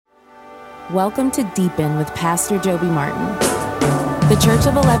Welcome to Deepen with Pastor Joby Martin. The Church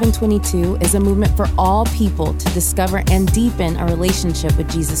of 1122 is a movement for all people to discover and deepen a relationship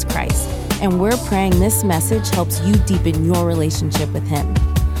with Jesus Christ. And we're praying this message helps you deepen your relationship with Him.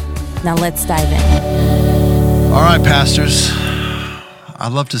 Now let's dive in. All right, pastors.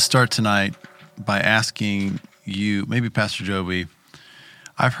 I'd love to start tonight by asking you, maybe Pastor Joby,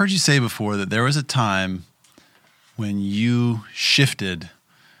 I've heard you say before that there was a time when you shifted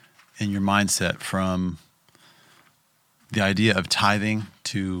in your mindset from the idea of tithing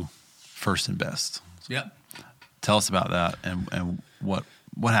to first and best. Yep. Tell us about that and what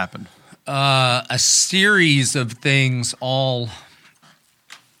happened. A series of things all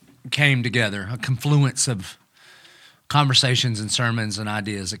came together, a confluence of conversations and sermons and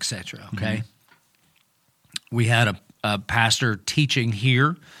ideas, etc. Okay, we had a pastor teaching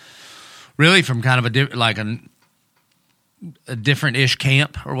here, really from kind of a different-ish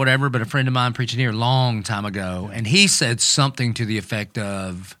camp or whatever, but a friend of mine preaching here a long time ago, and he said something to the effect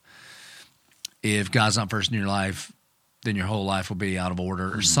of, if God's not first in your life, then your whole life will be out of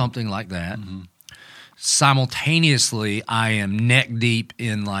order, or something like that. Simultaneously, I am neck deep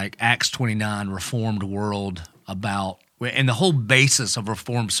in like Acts 29 Reformed world about, and the whole basis of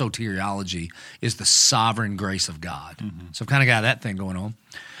Reformed soteriology is the sovereign grace of God. So I've kind of got that thing going on.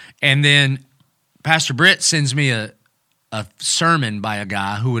 And then Pastor Britt sends me a sermon by a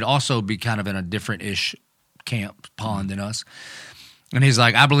guy who would also be kind of in a different-ish camp pond than us. And he's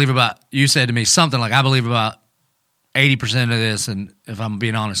like, you said to me something like, I believe about 80% of this, and if I'm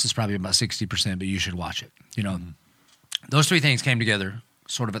being honest, it's probably about 60%, but you should watch it. You know, those three things came together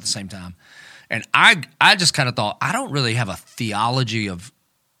sort of at the same time. And I just kind of thought, I don't really have a theology of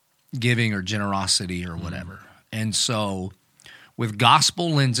giving or generosity or whatever. And so with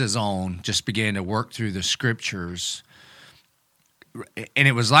gospel lenses on, just began to work through the scriptures. And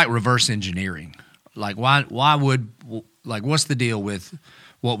it was like reverse engineering. Like, what's the deal with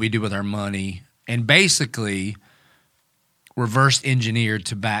what we do with our money? And basically reverse engineered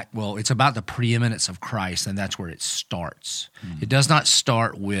to it's about the preeminence of Christ, and that's where it starts. It does not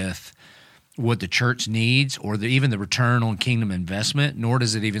start with what the church needs or even the return on kingdom investment, nor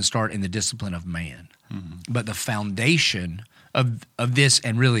does it even start in the discipline of man. But the foundation of this,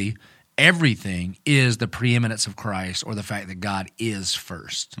 and really everything, is the preeminence of Christ, or the fact that God is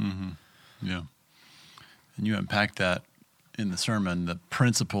first. Yeah. And you unpack that in the sermon, the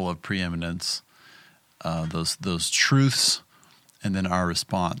principle of preeminence, those truths, and then our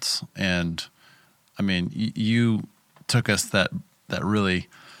response. And I mean, you took us that really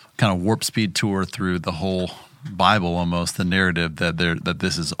kind of warp speed tour through the whole Bible, almost the narrative that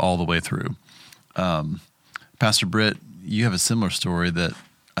this is all the way through. Pastor Britt, you have a similar story that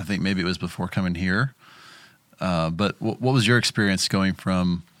I think maybe it was before coming here. But what was your experience going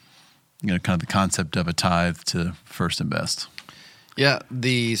from, kind of the concept of a tithe to first and best? Yeah,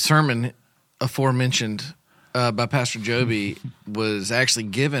 the sermon aforementioned by Pastor Joby was actually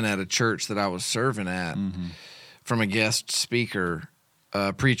given at a church that I was serving at from a guest speaker,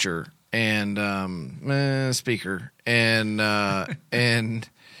 preacher, and speaker, and I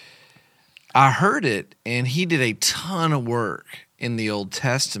heard it, and he did a ton of work in the Old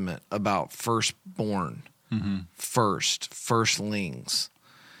Testament about firstborn, firstlings,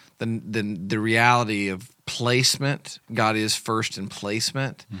 the reality of placement. God is first in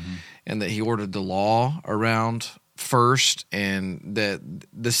placement, and that He ordered the law around first, and that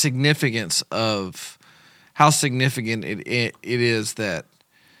the significance of how significant it is that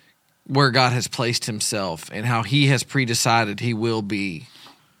where God has placed Himself and how He has predecided He will be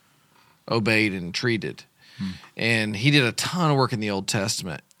obeyed and treated. And he did a ton of work in the Old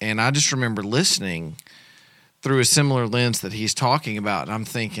Testament. And I just remember listening through a similar lens that he's talking about. And I'm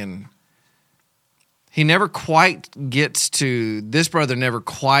thinking, this brother never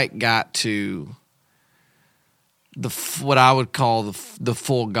quite got to what I would call the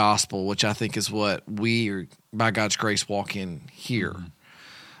full gospel, which I think is what we are, by God's grace, walk in here.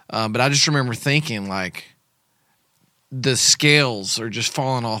 But I just remember thinking, like, the scales are just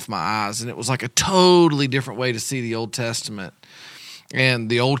falling off my eyes. And it was like a totally different way to see the Old Testament and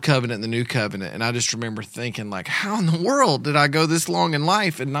the Old Covenant and the New Covenant. And I just remember thinking, like, how in the world did I go this long in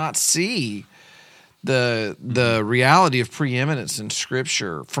life and not see the reality of preeminence in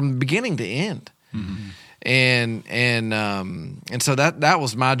Scripture from beginning to end? And so that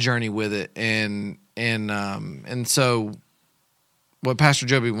was my journey with it. And so what Pastor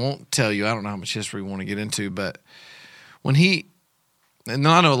Joby won't tell you, I don't know how much history we want to get into, but when and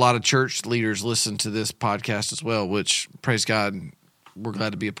I know a lot of church leaders listen to this podcast as well, which, praise God, we're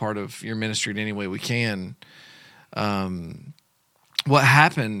glad to be a part of your ministry in any way we can. What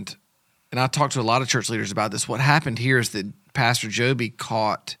happened and I talked to a lot of church leaders about this, what happened here is that Pastor Joby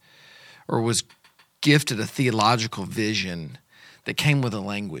caught or was gifted a theological vision that came with a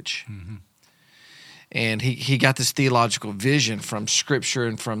language. Mm-hmm. And he got this theological vision from Scripture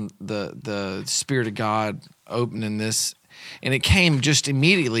and from the Spirit of God opening this. And it came just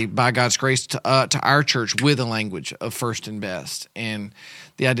immediately by God's grace to our church with a language of first and best. And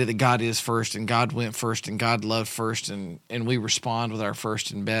the idea that God is first and God went first and God loved first and we respond with our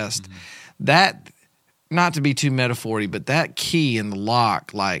first and best. Mm-hmm. That, not to be too metaphor-y, but that key in the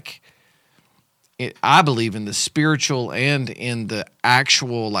lock, like, I believe in the spiritual and in the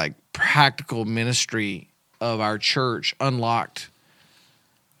actual, like, practical ministry of our church unlocked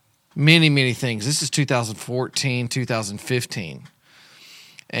many, many things. This is 2014, 2015.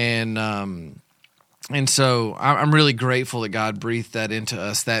 And so I'm really grateful that God breathed that into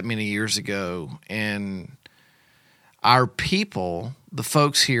us that many years ago. And our people, the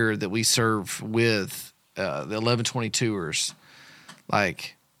folks here that we serve with, the 1122ers,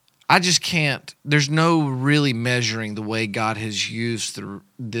 like, I just can't, there's no really measuring the way God has used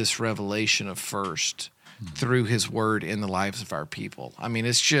this revelation of first through his word in the lives of our people. I mean,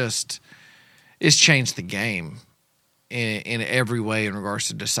 it's changed the game in every way in regards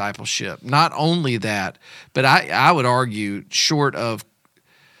to discipleship. Not only that, but I would argue, short of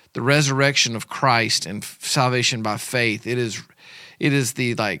the resurrection of Christ and salvation by faith, it is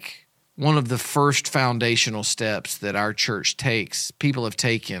the, like, one of the first foundational steps that our church people have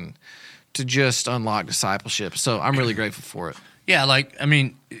taken to just unlock discipleship. So I'm really grateful for it. Yeah, like, I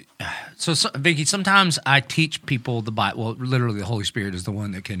mean, so Vicky, sometimes I teach people the Bible. Well, literally the Holy Spirit is the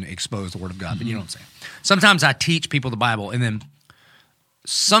one that can expose the Word of God, but you know what I'm saying. Sometimes I teach people the Bible, and then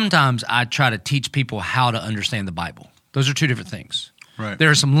sometimes I try to teach people how to understand the Bible. Those are two different things. Right. There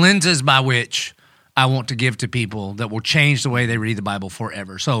are some lenses by which I want to give to people that will change the way they read the Bible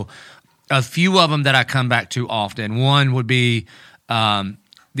forever. So a few of them that I come back to often. One would be the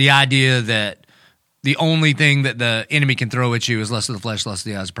idea that the only thing that the enemy can throw at you is lust of the flesh, lust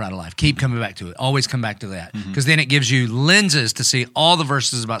of the eyes, pride of life. Keep coming back to it. Always come back to that. Because then it gives you lenses to see all the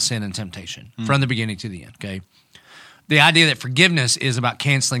verses about sin and temptation from the beginning to the end, okay? The idea that forgiveness is about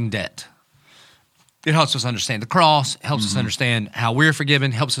canceling debt. It helps us understand the cross, helps us understand how we're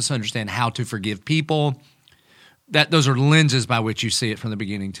forgiven, helps us understand how to forgive people. Those are lenses by which you see it from the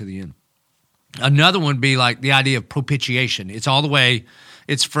beginning to the end. Another one would be like the idea of propitiation. It's all the way,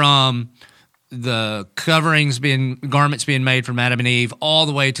 it's from the garments being made from Adam and Eve, all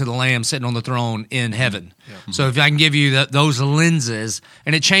the way to the Lamb sitting on the throne in heaven. Yeah. So if I can give you those lenses,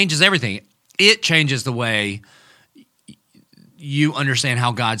 and it changes everything. It changes the way you understand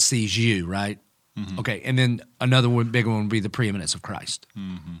how God sees you, right? Mm-hmm. Okay, and then another big one would be the preeminence of Christ.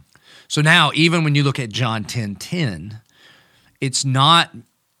 Mm-hmm. So now, even when you look at John 10:10, it's not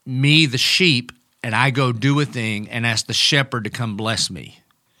me, the sheep, and I go do a thing and ask the shepherd to come bless me.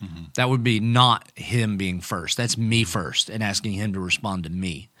 Mm-hmm. That would be not him being first. That's me first and asking him to respond to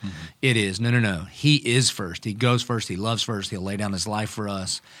me. Mm-hmm. It is, no. He is first. He goes first. He loves first. He'll lay down his life for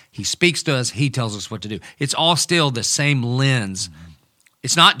us. He speaks to us. He tells us what to do. It's all still the same lens. Mm-hmm.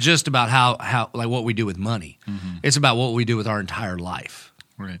 It's not just about how like what we do with money. Mm-hmm. It's about what we do with our entire life.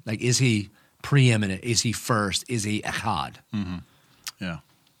 Right. Like, is he preeminent? Is he first? Is he echad? Mm-hmm. Yeah,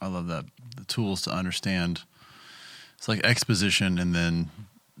 I love that. The tools to understand. It's like exposition and then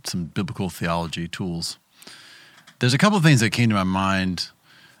some biblical theology tools. There's a couple of things that came to my mind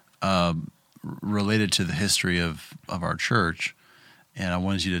related to the history of our church, and I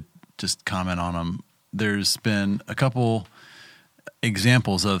wanted you to just comment on them. There's been a couple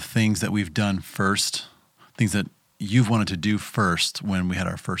examples of things that we've done first, things that you've wanted to do first when we had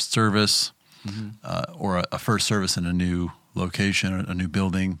our first service, or a first service in a new location, or a new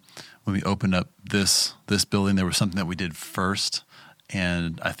building. When we opened up this building, there was something that we did first,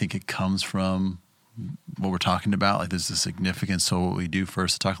 and I think it comes from what we're talking about. Like, there's a significance to what we do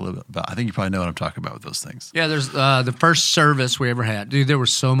first. To talk a little bit about, I think you probably know what I'm talking about with those things. Yeah, there's the first service we ever had. Dude, there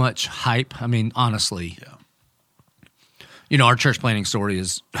was so much hype. I mean, honestly. Yeah. You know, our church planning story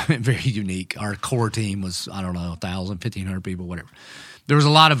is very unique. Our core team was, I don't know, 1,000, 1,500 people, whatever. There was a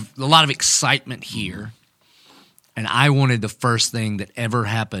lot of excitement here, and I wanted the first thing that ever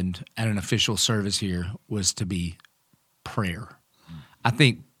happened at an official service here was to be prayer. I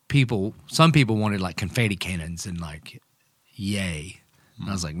think some people wanted like confetti cannons and like, yay. And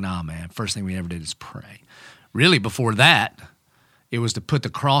I was like, nah, man, first thing we ever did is pray. Really, before that, it was to put the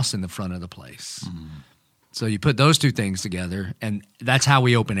cross in the front of the place. Mm-hmm. So you put those two things together, and that's how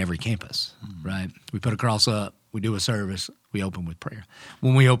we open every campus, right? We put a cross up, we do a service, we open with prayer.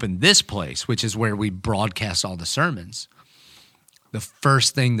 When we open this place, which is where we broadcast all the sermons, the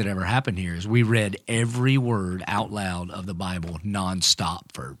first thing that ever happened here is we read every word out loud of the Bible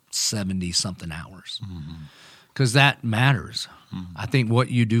nonstop for 70-something hours. Because that matters. I think what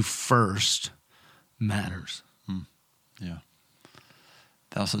you do first matters. Yeah.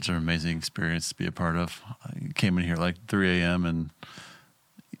 That was such an amazing experience to be a part of. I came in here like 3 a.m. and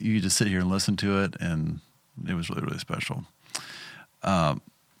you just sit here and listen to it, and it was really, really special.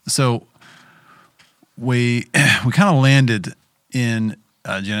 So we kind of landed in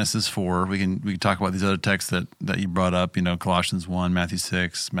Genesis 4. We can talk about these other texts that you brought up, Colossians 1, Matthew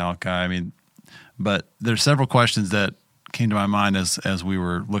 6, Malachi. But there's several questions that came to my mind as we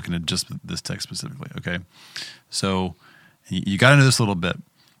were looking at just this text specifically, okay? So you got into this a little bit.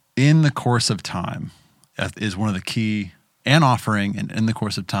 In the course of time is one of the key, and offering, and in the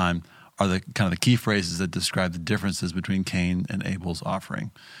course of time are the kind of the key phrases that describe the differences between Cain and Abel's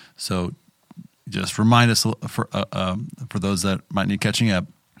offering. So just remind us for those that might need catching up.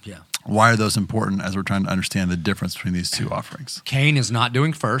 Yeah. Why are those important as we're trying to understand the difference between these two offerings? Cain is not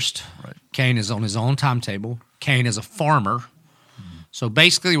doing first. Right. Cain is on his own timetable. Cain is a farmer. So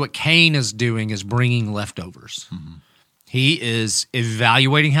basically what Cain is doing is bringing leftovers. He is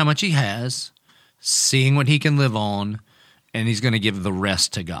evaluating how much he has, seeing what he can live on, and he's going to give the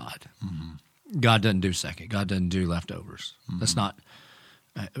rest to God. God doesn't do second. God doesn't do leftovers. That's not,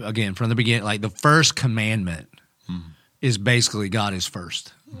 again, from the beginning, like the first commandment is basically God is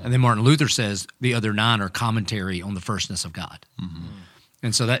first. And then Martin Luther says the other 9 are commentary on the firstness of God.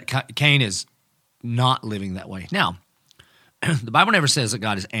 And so that Cain is not living that way. Now, the Bible never says that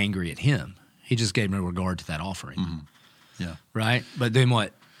God is angry at him. He just gave no regard to that offering. Yeah. Right? But then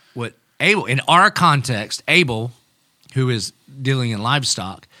what Abel, in our context, Abel, who is dealing in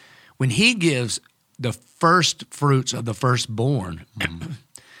livestock, when he gives the first fruits of the firstborn,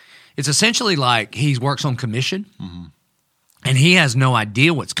 it's essentially like he works on commission, and he has no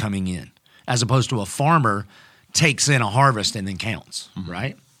idea what's coming in, as opposed to a farmer takes in a harvest and then counts,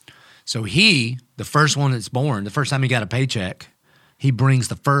 right? So he, the first one that's born, the first time he got a paycheck, he brings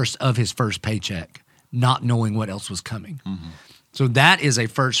the first of his first paycheck, not knowing what else was coming. So that is a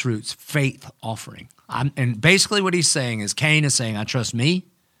first fruits faith offering. And basically what he's saying is Cain is saying, I trust me,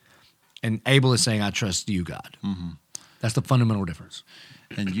 and Abel is saying, I trust you, God. That's the fundamental difference.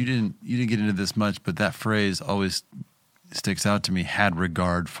 And you didn't get into this much, but that phrase always sticks out to me, had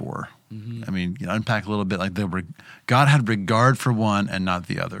regard for. I mean, unpack a little bit, like God had regard for one and not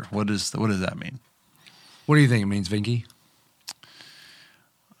the other. What does that mean? What do you think it means, Vinky?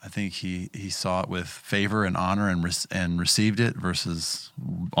 I think he saw it with favor and honor and received it versus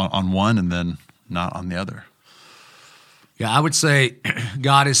on one and then not on the other. Yeah, I would say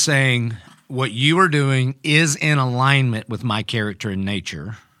God is saying what you are doing is in alignment with my character and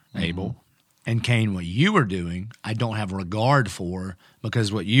nature, Abel. And Cain, what you are doing, I don't have regard for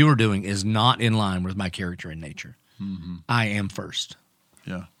because what you are doing is not in line with my character and nature. I am first.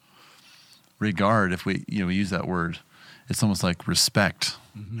 Yeah. Regard, if we use that word, it's almost like respect.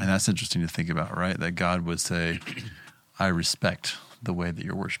 And that's interesting to think about, right? That God would say, I respect the way that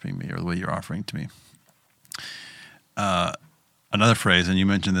you're worshiping me or the way you're offering to me. Another phrase, and you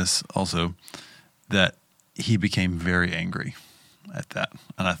mentioned this also, that he became very angry at that.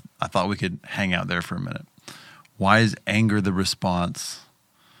 And I thought we could hang out there for a minute. Why is anger the response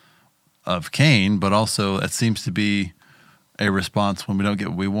of Cain, but also it seems to be a response when we don't get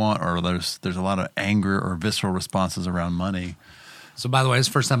what we want, or there's a lot of anger or visceral responses around money? So by the way, it's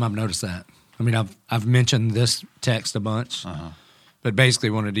the first time I've noticed that. I mean, I've mentioned this text a bunch, but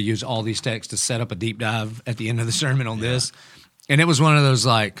basically wanted to use all these texts to set up a deep dive at the end of the sermon on this. And it was one of those,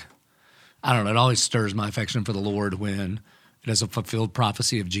 like, I don't know, it always stirs my affection for the Lord when it is a fulfilled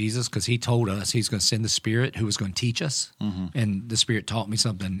prophecy of Jesus, because he told us he's going to send the Spirit who was going to teach us. And the Spirit taught me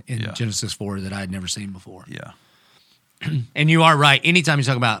something in Genesis 4 that I had never seen before. Yeah. And you are right. Anytime you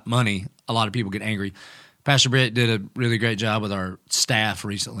talk about money, a lot of people get angry. Pastor Britt did a really great job with our staff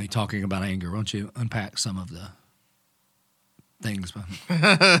recently talking about anger. Why don't you unpack some of the things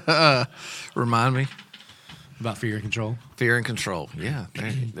Remind me. about fear and control? Fear and control. Yeah,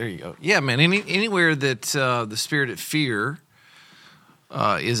 there you go. Yeah, man, anywhere that the spirit of fear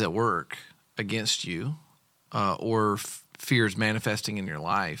is at work against you or fear is manifesting in your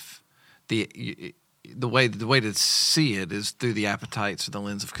life, the way to see it is through the appetites or the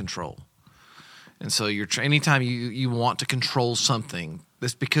lens of control. And so anytime you want to control something,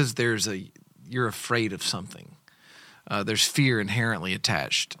 that's because you're afraid of something. There's fear inherently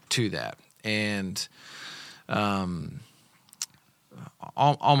attached to that. And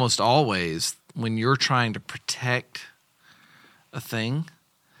almost always when you're trying to protect a thing,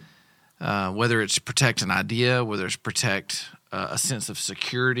 whether it's protect an idea, whether it's protect a sense of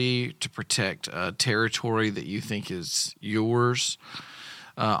security, to protect territory that you think is yours.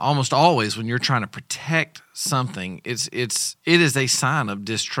 Almost always, when you're trying to protect something, it is a sign of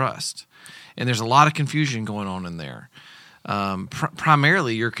distrust, and there's a lot of confusion going on in there.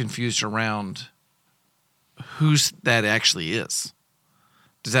 Primarily, you're confused around whose that actually is.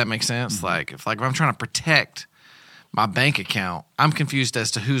 Does that make sense? Mm-hmm. If I'm trying to protect my bank account, I'm confused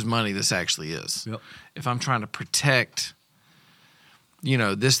as to whose money this actually is. Yep. If I'm trying to protect,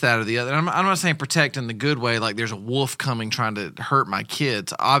 this, that, or the other. I'm not saying protect in the good way, like there's a wolf coming trying to hurt my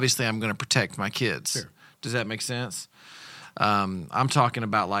kids. Obviously, I'm going to protect my kids. Sure. Does that make sense? I'm talking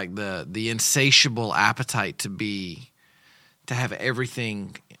about like the insatiable appetite to have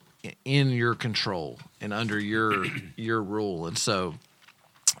everything in your control and under your rule. And so,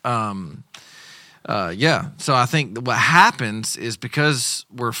 So I think what happens is because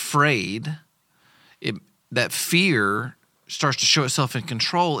we're afraid, that fear starts to show itself in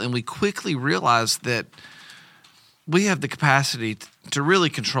control, and we quickly realize that we have the capacity to really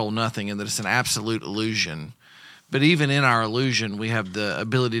control nothing, and that it's an absolute illusion. But even in our illusion, we have the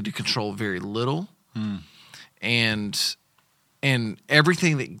ability to control very little, and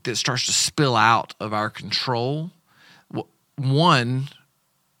everything that starts to spill out of our control. One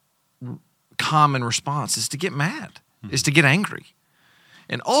common response is to get mad, is to get angry.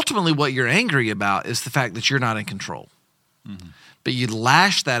 And ultimately what you're angry about is the fact that you're not in control. Mm-hmm. But you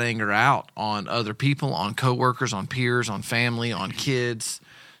lash that anger out on other people, on coworkers, on peers, on family, on kids.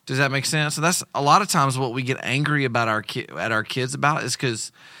 Does that make sense? So that's a lot of times what we get angry about at our kids about is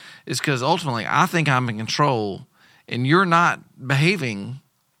because ultimately I think I'm in control and you're not behaving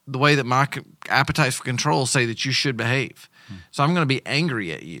the way that my appetites for control say that you should behave. Mm-hmm. So I'm going to be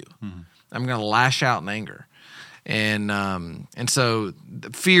angry at you. Mm-hmm. I'm going to lash out in anger. And so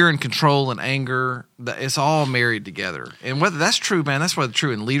fear and control and anger, it's all married together. And whether that's true, man, that's whether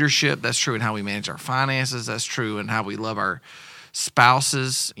true in leadership, that's true in how we manage our finances, that's true in how we love our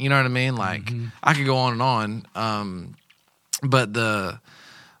spouses. You know what I mean? Like, I could go on and on. But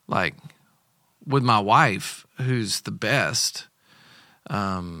with my wife, who's the best,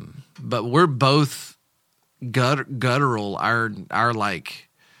 but we're both guttural. Our like,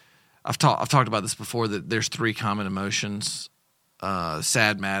 I've talked about this before, that there's three common emotions: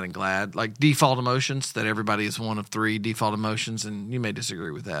 sad, mad, and glad. Like default emotions, that everybody is one of three default emotions, and you may disagree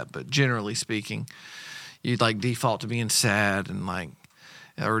with that, but generally speaking, you'd like default to being sad and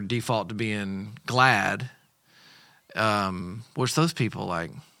or default to being glad. Which those people like.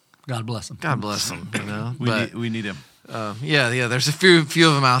 God bless them. God bless them. We need him. Yeah. There's a few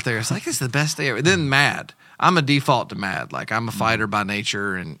of them out there. It's like it's the best day ever. Then mad. I'm a default to mad. Like I'm a fighter by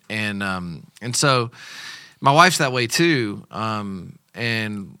nature, and so my wife's that way too.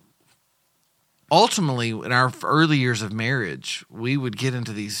 And ultimately, in our early years of marriage, we would get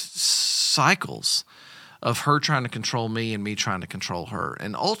into these cycles of her trying to control me and me trying to control her.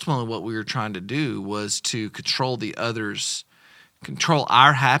 And ultimately, what we were trying to do was to control control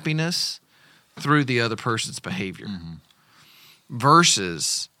our happiness through the other person's behavior,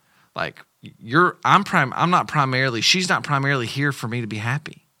 versus like. She's not primarily here for me to be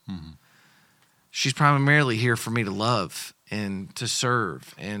happy. Mm-hmm. She's primarily here for me to love and to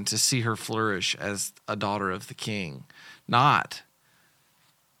serve and to see her flourish as a daughter of the King. Do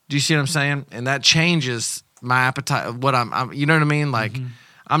you see what I'm saying? And that changes my appetite of what I'm you know what I mean? Like,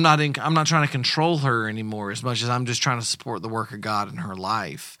 I'm not trying to control her anymore as much as I'm just trying to support the work of God in her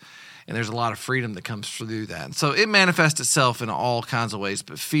life. And there's a lot of freedom that comes through that. And so it manifests itself in all kinds of ways,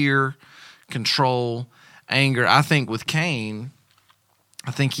 but fear, control, anger. I think with Cain,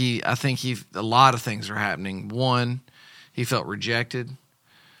 I think a lot of things are happening. One, he felt rejected.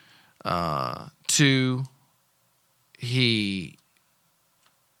 Two, he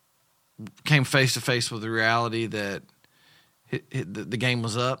came face to face with the reality that the game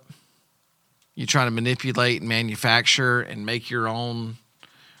was up. You try to manipulate and manufacture and make your own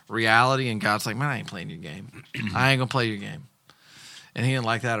reality, and God's like, man, I ain't playing your game. I ain't gonna play your game. And he didn't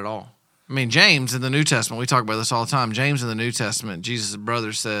like that at all. I mean, James in the New Testament, we talk about this all the time. James in the New Testament, Jesus'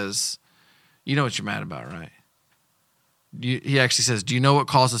 brother says, you know what you're mad about, right? He actually says, do you know what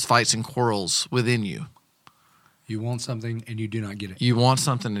causes fights and quarrels within you? You want something and you do not get it. You want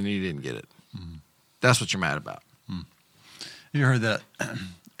something and you didn't get it. Mm-hmm. That's what you're mad about. You heard that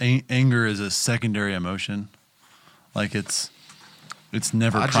anger is a secondary emotion? Like it's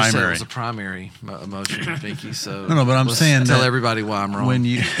never primary. I just said it was a primary emotion, Pinky. So no, but I'm saying tell everybody why I'm wrong. When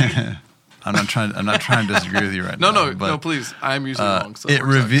you I'm not trying to disagree with you right now. No, please. I'm using it wrong. So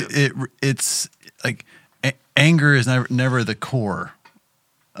it's like anger is never the core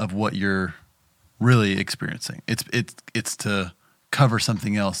of what you're really experiencing. It's to cover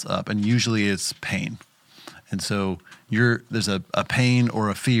something else up, and usually it's pain. And so there's a pain or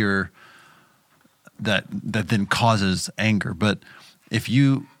a fear that then causes anger. But if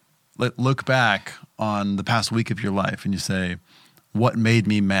you look back on the past week of your life and you say, what made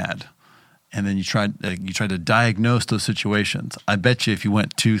me mad? And then you try to diagnose those situations. I bet you if you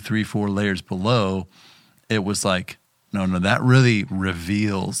went 2, 3, 4 layers below, it was like, no, that really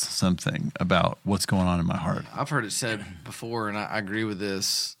reveals something about what's going on in my heart. I've heard it said before, and I agree with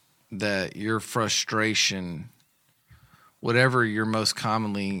this, that your frustration, whatever you're most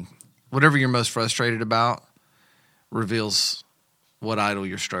frustrated about, reveals what idol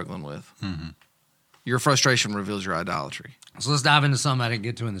you're struggling with. Mm-hmm. Your frustration reveals your idolatry. So let's dive into something I didn't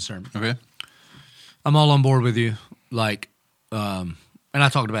get to in the sermon. Okay. I'm all on board with you. And I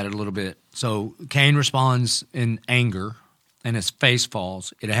talked about it a little bit. So Cain responds in anger, and his face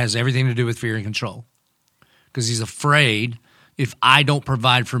falls. It has everything to do with fear and control, because he's afraid, if I don't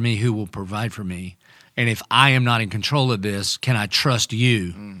provide for me, who will provide for me? And if I am not in control of this, can I trust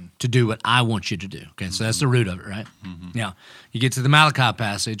you to do what I want you to do? Okay, so that's the root of it, right? Mm-hmm. Now, you get to the Malachi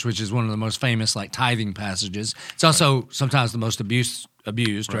passage, which is one of the most famous tithing passages. It's also sometimes the most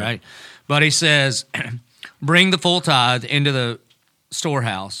abused, right? But he says, bring the full tithe into the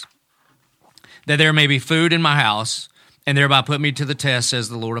storehouse, that there may be food in my house, and thereby put me to the test, says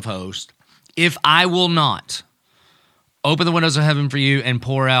the Lord of hosts. If I will not open the windows of heaven for you and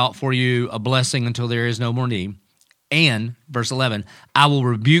pour out for you a blessing until there is no more need. And, verse 11, I will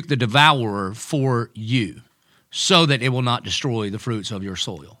rebuke the devourer for you, so that it will not destroy the fruits of your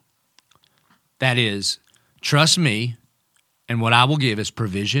soil. That is, trust me, and what I will give is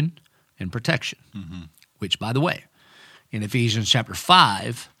provision and protection. Mm-hmm. Which, by the way, in Ephesians chapter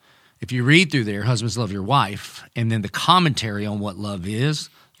 5, if you read through there, husbands love your wife, and then the commentary on what love is,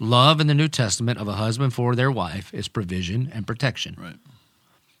 love in the New Testament of a husband for their wife is provision and protection. Right.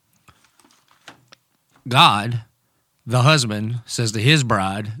 God, the husband, says to his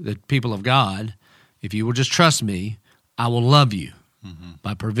bride, the people of God, if you will just trust me, I will love you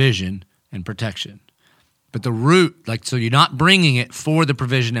by provision and protection. But the root, so you're not bringing it for the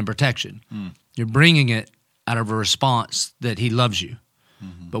provision and protection. You're bringing it out of a response that he loves you.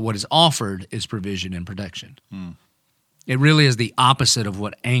 But what is offered is provision and protection. It really is the opposite of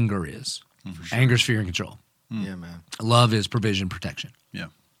what anger is. Sure. Anger is fear and control. Yeah, man. Love is provision, protection. Yeah.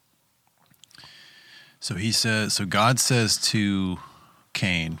 So God says to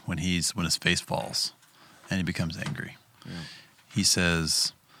Cain when his face falls and he becomes angry, he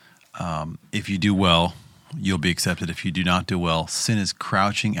says, if you do well, you'll be accepted. If you do not do well, sin is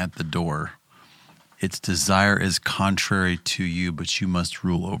crouching at the door. Its desire is contrary to you, but you must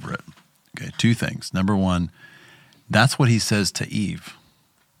rule over it. Okay, 2 things. Number 1, that's what he says to Eve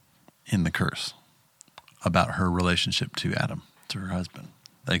in the curse about her relationship to Adam, to her husband.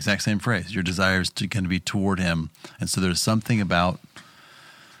 The exact same phrase. Your desire is going to be toward him. And so there's something about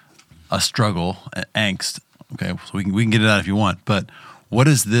a struggle, angst. Okay, so we can get it out if you want. But what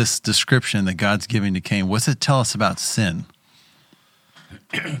is this description that God's giving to Cain? What's it tell us about sin?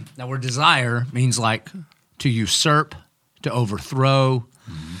 Now, where desire means to usurp, to overthrow.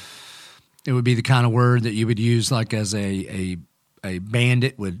 Mm-hmm. It would be the kind of word that you would use as a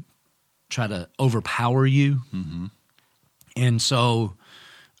bandit would try to overpower you. Mm-hmm. And so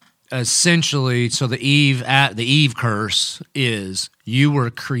essentially, the Eve curse is you were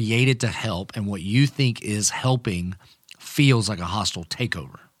created to help, and what you think is helping feels like a hostile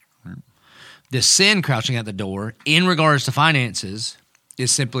takeover. Right. The sin crouching at the door in regards to finances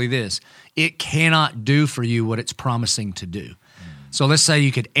is simply this. It cannot do for you what it's promising to do. So let's say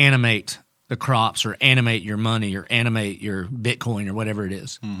you could animate the crops or animate your money or animate your Bitcoin or whatever it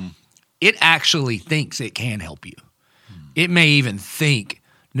is. Mm-hmm. It actually thinks it can help you. It may even think,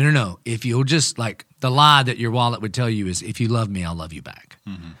 no. If you'll just the lie that your wallet would tell you is, if you love me, I'll love you back.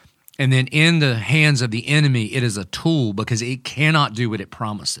 Mm-hmm. And then in the hands of the enemy, it is a tool because it cannot do what it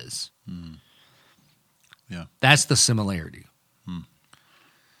promises. Mm. Yeah. That's the similarity.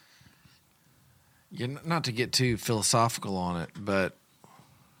 Yeah, not to get too philosophical on it, but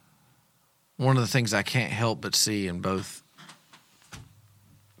one of the things I can't help but see in both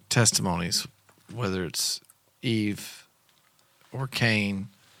testimonies, whether it's Eve or Cain,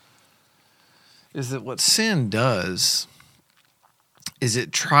 is that what sin does is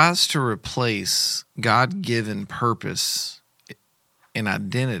it tries to replace God-given purpose and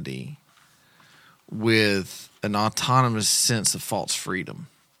identity with an autonomous sense of false freedom.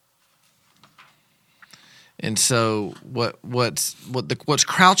 And so what's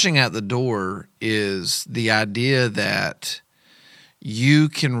crouching at the door is the idea that you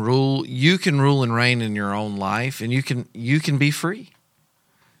can rule and reign in your own life, and you can be free.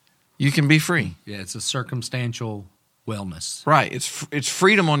 You can be free. Yeah, it's a circumstantial wellness. Right. It's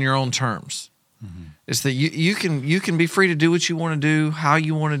freedom on your own terms. Mm-hmm. It's that you can be free to do what you want to do, how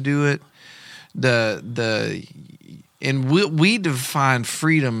you want to do it. And we define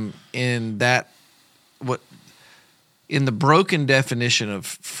freedom in the broken definition of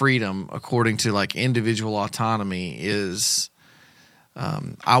freedom, according to like individual autonomy, is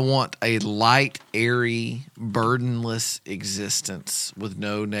I want a light, airy, burdenless existence with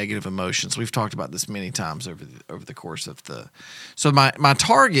no negative emotions. We've talked about this many times over the course of So my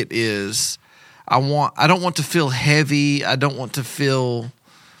target is I don't want to feel heavy. I don't want to feel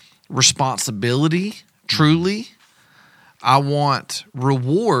responsibility. Truly, I want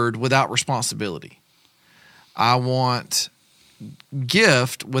reward without responsibility. I want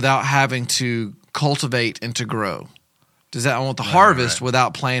gift without having to cultivate and to grow. I want the harvest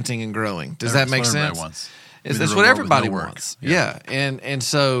without planting and growing. Does that make sense? That's what everybody wants. Yeah. And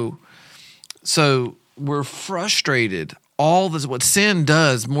so we're frustrated. What sin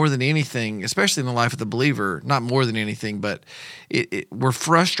does more than anything, especially in the life of the believer, not more than anything, but we're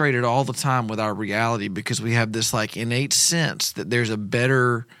frustrated all the time with our reality because we have this like innate sense that there's a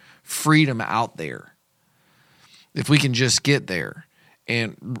better freedom out there if we can just get there.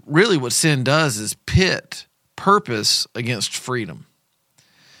 And really what sin does is pit purpose against freedom.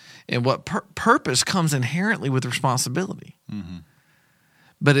 And what purpose comes inherently with responsibility. Mm-hmm.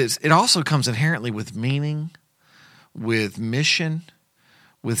 But it also comes inherently with meaning, with mission,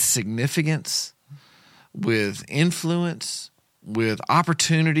 with significance, with influence, with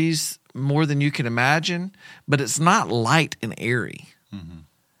opportunities more than you can imagine. But it's not light and airy. Mm-hmm.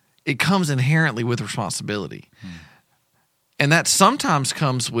 It comes inherently with responsibility. Mm-hmm. And that sometimes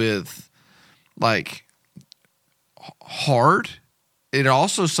comes with like hard. It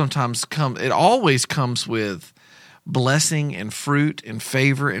also it always comes with blessing and fruit and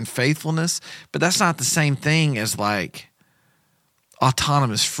favor and faithfulness, but that's not the same thing as like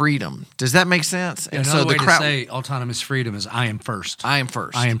autonomous freedom. Does that make sense? And another way to say autonomous freedom is I am first. I am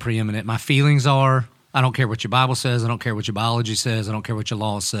first. I am preeminent. My feelings are, I don't care what your Bible says. I don't care what your biology says. I don't care what your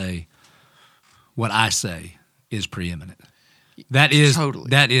laws say. What I say is preeminent. That is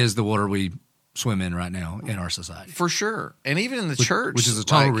the water we swim in right now in our society. For sure. And even in the church. Which is a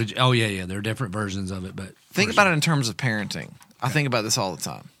total... there are different versions of it, but... Think about it in terms of parenting. I think about this all the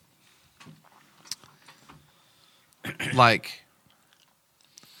time. Like,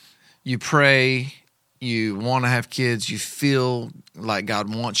 you pray, you want to have kids, you feel like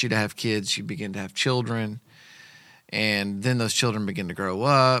God wants you to have kids, you begin to have children, and then those children begin to grow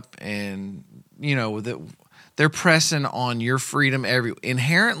up, and, you know, they're pressing on your freedom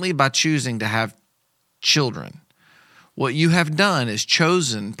inherently by choosing to have children. What you have done is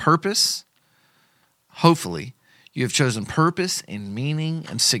chosen purpose. Hopefully, you have chosen purpose and meaning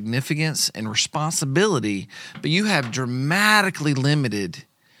and significance and responsibility, but you have dramatically limited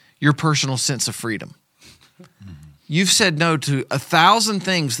your personal sense of freedom. Mm-hmm. You've said no to 1,000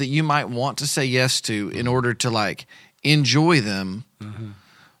 things that you might want to say yes to in order to like enjoy them. Mm-hmm.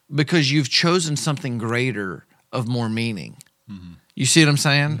 Because you've chosen something greater of more meaning. Mm-hmm. You see what I'm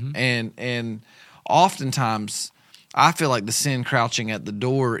saying? Mm-hmm. And oftentimes, I feel like the sin crouching at the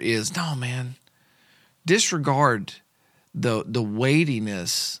door is, no, man, disregard the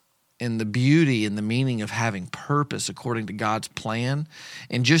weightiness and the beauty and the meaning of having purpose according to God's plan,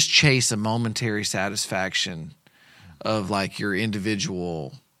 and just chase a momentary satisfaction of like your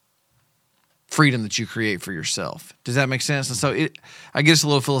individual freedom that you create for yourself. Does that make sense? And so I guess it's a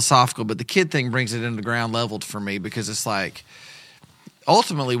little philosophical, but the kid thing brings it into ground leveled for me, because it's like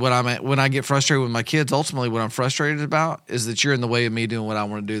ultimately when I get frustrated with my kids, ultimately what I'm frustrated about is that you're in the way of me doing what I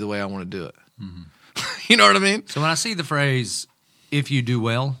want to do the way I want to do it. Mm-hmm. You know what I mean? So when I see the phrase, if you do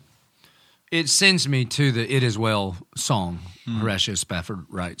well, it sends me to the It Is Well song, Horatio Spafford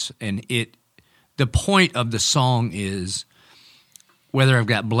writes. And the point of the song is, whether I've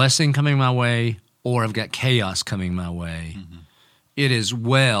got blessing coming my way or I've got chaos coming my way, it is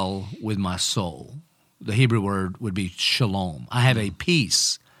well with my soul. The Hebrew word would be shalom. I have a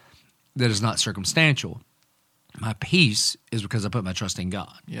peace that is not circumstantial. My peace is because I put my trust in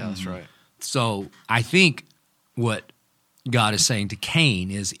God. Yeah, that's right. So I think what God is saying to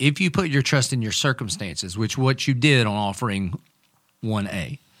Cain is, if you put your trust in your circumstances, which what you did on offering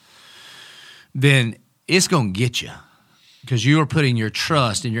 1A, then it's going to get you. Because you are putting your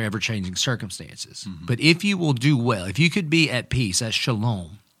trust in your ever-changing circumstances. Mm-hmm. But if you will do well, if you could be at peace, that's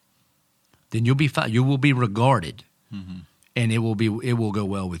shalom, then you'll be fine. You will be regarded, and it will go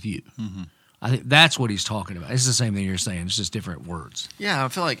well with you. Mm-hmm. I think that's what he's talking about. It's the same thing you're saying. It's just different words. Yeah, I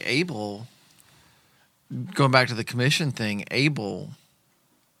feel like Abel, going back to the commission thing, Abel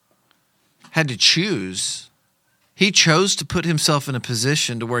had to choose. He chose to put himself in a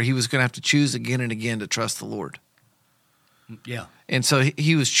position to where he was going to have to choose again and again to trust the Lord. Yeah. And so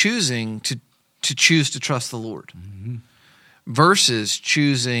he was choosing to choose to trust the Lord versus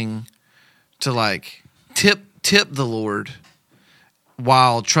choosing to like tip the Lord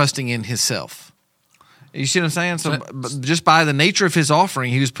while trusting in himself. You see what I'm saying? So just by the nature of his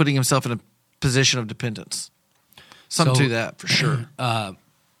offering, he was putting himself in a position of dependence. Something to that for sure.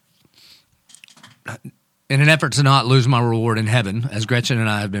 In an effort to not lose my reward in heaven, as Gretchen and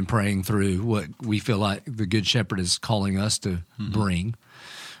I have been praying through what we feel like the Good Shepherd is calling us to bring.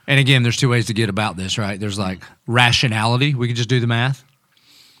 And again, there's two ways to get about this, right? There's like rationality. We can just do the math.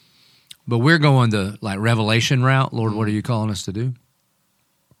 But we're going the like revelation route. Lord, what are you calling us to do?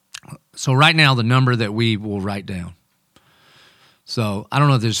 So right now, the number that we will write down. So I don't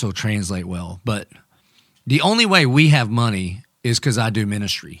know if this will translate well, but the only way we have money is because I do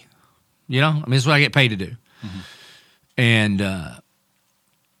ministry. You know, I mean, it's what I get paid to do. And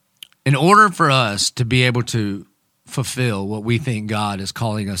in order for us to be able to fulfill what we think God is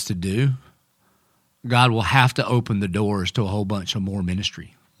calling us to do, God will have to open the doors to a whole bunch of more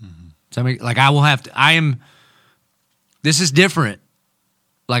ministry. So I mean, like this is different.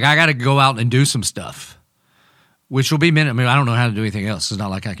 Like I got to go out and do some stuff, which will be I mean, I don't know how to do anything else. It's not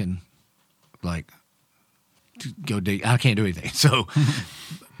like I can like go dig. I can't do anything. So,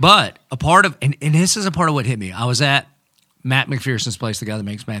 but a part of, and this is a part of what hit me. I was at Matt McPherson's place, the guy that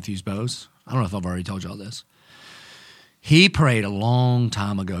makes Matthew's bows. I don't know if I've already told you all this. He prayed a long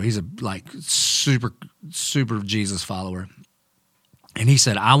time ago. He's a like super Jesus follower. And he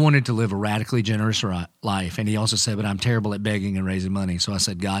said, I wanted to live a radically generous life. And he also said, but I'm terrible at begging and raising money. So I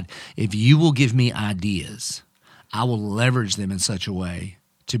said, God, if you will give me ideas, I will leverage them in such a way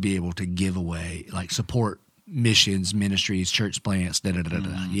to be able to give away, like support missions, ministries, church plants,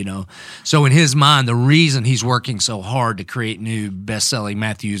 you know? So in his mind, the reason he's working so hard to create new best-selling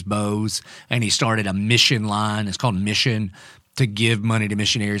Matthew's bows, and he started a mission line, it's called Mission, to give money to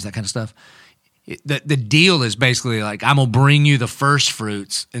missionaries, that kind of stuff. The deal is basically like, I'm going to bring you the first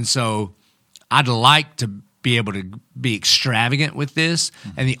fruits, and so I'd like to be able to be extravagant with this,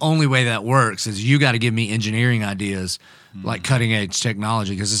 and the only way that works is you got to give me engineering ideas, like cutting-edge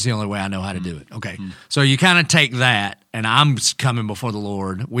technology, because it's the only way I know how to do it. Okay, so you kind of take that, and I'm coming before the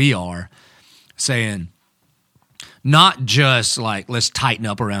Lord, we are, saying, not just like, let's tighten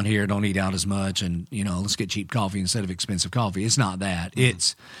up around here, don't eat out as much, and, you know, let's get cheap coffee instead of expensive coffee. It's not that.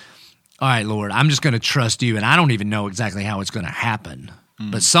 It's, all right, Lord, I'm just going to trust you, and I don't even know exactly how it's going to happen,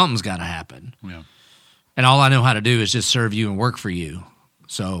 but something's got to happen. Yeah. And all I know how to do is just serve you and work for you.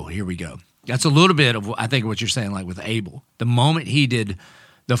 So here we go. That's a little bit of, I think, what you're saying, like with Abel. The moment he did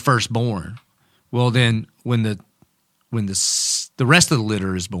the firstborn, well, then when the rest of the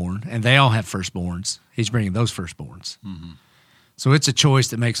litter is born, and they all have firstborns, he's bringing those firstborns. So it's a choice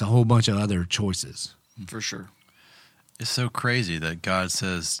that makes a whole bunch of other choices. For sure. It's so crazy that God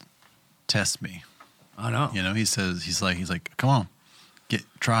says, test me. I know. You know, he's like, come on,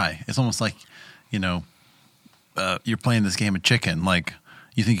 try. It's almost like, you know, you're playing this game of chicken. Like,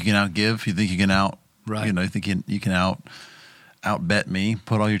 you think you can outgive? You think you can you know, you think you can outbet me?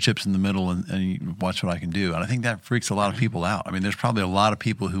 Put all your chips in the middle and you watch what I can do. And I think that freaks a lot of people out. I mean, there's probably a lot of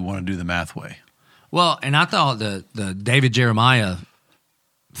people who want to do the math way. Well, and I thought the David Jeremiah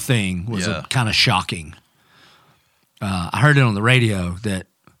thing was kind of shocking. I heard it on the radio that,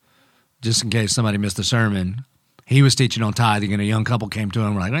 just in case somebody missed the sermon, he was teaching on tithing, and a young couple came to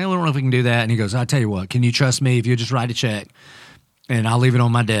him. We're like, I don't know if we can do that. And he goes, I'll tell you what, can you trust me if you just write a check, and I'll leave it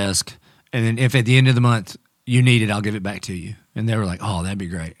on my desk, and then if at the end of the month you need it, I'll give it back to you. And they were like, oh, that'd be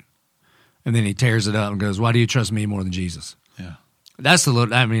great. And then he tears it up and goes, why do you trust me more than Jesus? Yeah. That's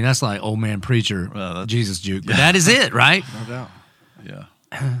that's like old man preacher, Jesus juke. But that is it, right? No doubt. Yeah.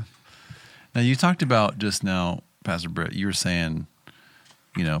 Now, you talked about just now, Pastor Brett, you were saying,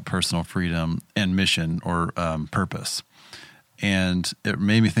 you know, personal freedom and mission or purpose. And it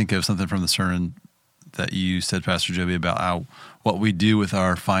made me think of something from the sermon that you said, Pastor Joby, about how what we do with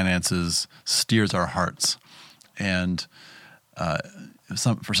our finances steers our hearts. And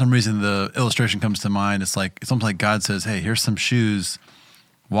for some reason, the illustration comes to mind. It's almost like God says, hey, here's some shoes.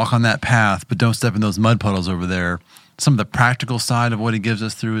 Walk on that path, but don't step in those mud puddles over there. Some of the practical side of what he gives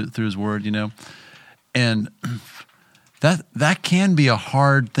us through his word, you know. And that can be a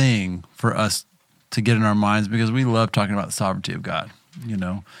hard thing for us to get in our minds, because we love talking about the sovereignty of God, you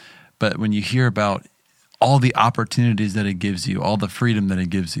know. But when you hear about all the opportunities that it gives you, all the freedom that it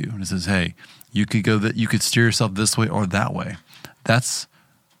gives you. And it says, hey, you could steer yourself this way or that way. That's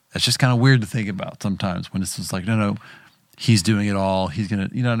just kind of weird to think about sometimes when it's just like, no, he's doing it all. He's going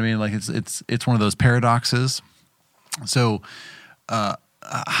to, you know what I mean? Like it's one of those paradoxes. So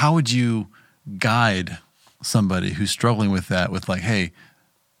how would you guide somebody who's struggling with that, with like, hey,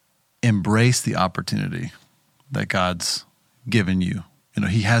 embrace the opportunity that God's given you? You know,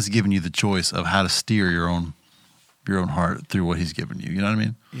 he has given you the choice of how to steer your own heart through what he's given you. You know what I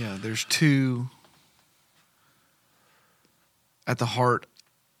mean? Yeah, there's two at the heart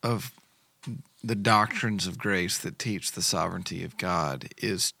of the doctrines of grace that teach the sovereignty of God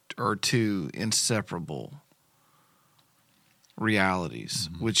are two inseparable realities,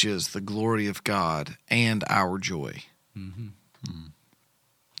 which is the glory of God and our joy.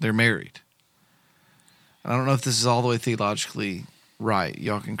 They're married. I don't know if this is all the way theologically right.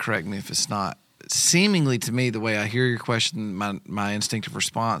 Y'all can correct me if it's not. Seemingly to me, the way I hear your question, my instinctive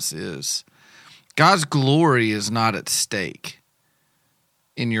response is God's glory is not at stake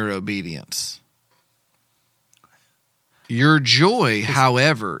in your obedience. Your joy,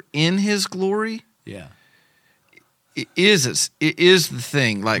 however, in his glory, it is the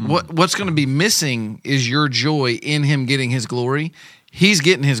thing. Like what's going to be missing is your joy in him getting his glory. He's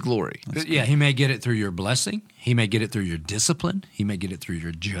getting his glory. Yeah, he may get it through your blessing. He may get it through your discipline. He may get it through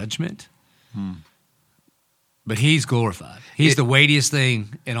your judgment. But he's glorified. He's the weightiest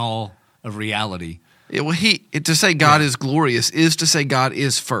thing in all of reality. To say God is glorious is to say God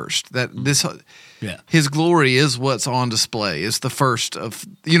is first. His glory is what's on display. It's the first of,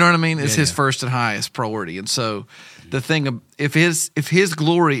 you know what I mean? It's his first and highest priority. And so the thing, if his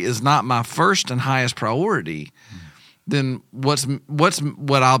glory is not my first and highest priority, then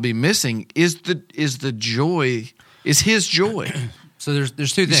what I'll be missing is the joy, is his joy. So there's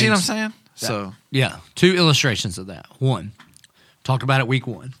two things. You see what I'm saying? Two illustrations of that. One, talked about it week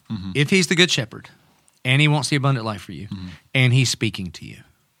one. If he's the good shepherd and he wants the abundant life for you and he's speaking to you,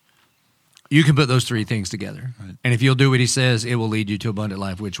 you can put those three things together. Right. And if you'll do what he says, it will lead you to abundant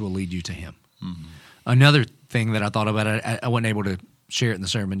life, which will lead you to him. Another thing that I thought about, I wasn't able to share it in the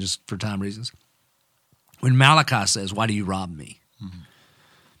sermon just for time reasons. When Malachi says, why do you rob me?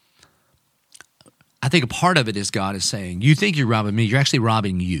 I think a part of it is God is saying, you think you're robbing me, you're actually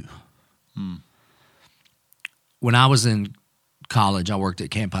robbing you. When I was in college, I worked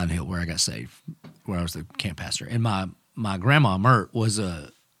at Camp Pine Hill where I got saved, where I was the camp pastor. And my grandma, Mert,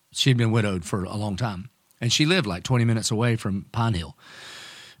 she'd been widowed for a long time. And she lived like 20 minutes away from Pine Hill.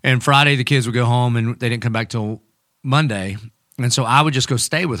 And Friday, the kids would go home and they didn't come back till Monday. And so I would just go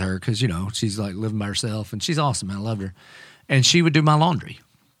stay with her because, she's like living by herself and she's awesome. I loved her. And she would do my laundry,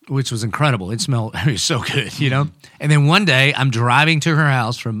 which was incredible. It smelled so good, And then one day I'm driving to her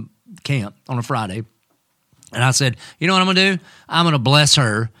house from camp on a Friday. And I said, you know what I'm going to do? I'm going to bless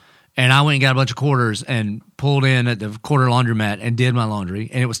her. And I went and got a bunch of quarters and pulled in at the quarter laundromat and did my laundry.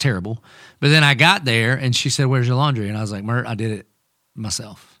 And it was terrible. But then I got there and she said, where's your laundry? And I was like, Mert, I did it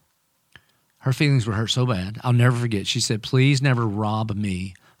myself. Her feelings were hurt so bad. I'll never forget. She said, please never rob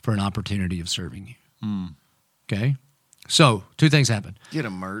me for an opportunity of serving you. Okay? So, two things happened. Get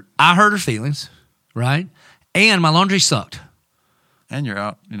him, Mert. I hurt her feelings, right? And my laundry sucked. And you're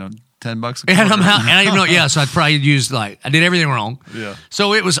out, $10 a quarter. And I'm out. And I didn't know, so I probably used I did everything wrong. Yeah.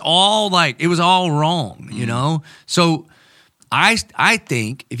 So it was all wrong, So I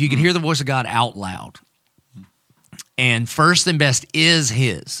think if you can hear the voice of God out loud, and first and best is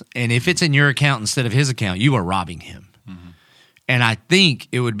his, and if it's in your account instead of his account, you are robbing him. And I think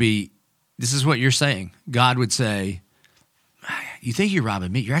it would be, this is what you're saying. God would say, you think you're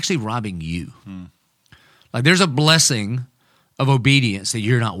robbing me? You're actually robbing you. Like there's a blessing of obedience that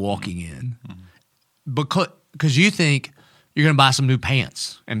you're not walking in because you think you're going to buy some new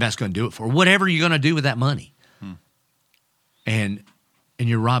pants and that's going to do it for whatever you're going to do with that money. And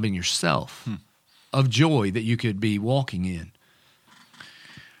you're robbing yourself of joy that you could be walking in.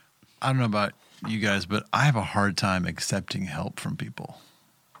 I don't know about you guys, but I have a hard time accepting help from people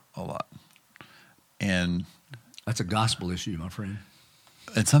a lot. And that's a gospel issue, my friend.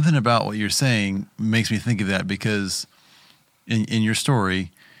 And something about what you're saying makes me think of that because in your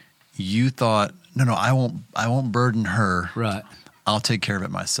story, you thought, no, I won't burden her. Right. I'll take care of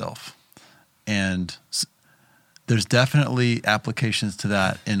it myself. And there's definitely applications to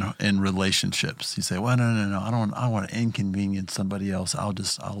that in relationships. You say, well, no, I don't want to inconvenience somebody else. I'll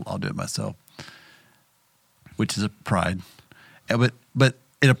do it myself, which is a pride. But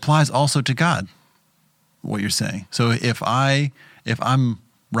it applies also to God, what you're saying. So if I'm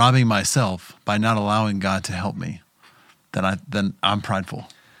robbing myself by not allowing God to help me, then I'm prideful.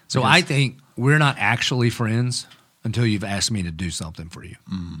 So I think we're not actually friends until you've asked me to do something for you.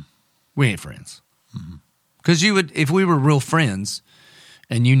 Mm-hmm. We ain't friends. Because you would, if we were real friends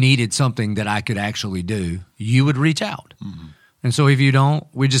and you needed something that I could actually do, you would reach out. Mm-hmm. And so if you don't,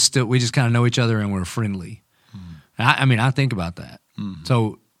 we just kind of know each other and we're friendly. Mm-hmm. I think about that. Mm-hmm.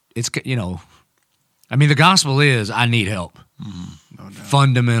 So it's, the gospel is I need help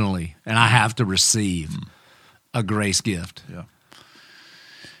fundamentally, and I have to receive a grace gift. Yeah.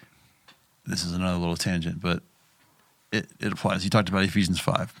 This is another little tangent, but it applies. You talked about Ephesians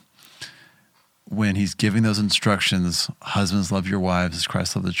 5. When he's giving those instructions, husbands, love your wives as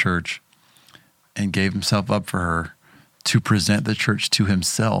Christ loved the church and gave himself up for her to present the church to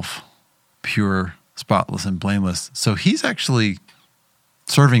himself, pure, spotless, and blameless. So he's actually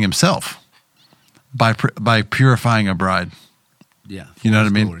serving himself by purifying a bride. Yeah. You know what I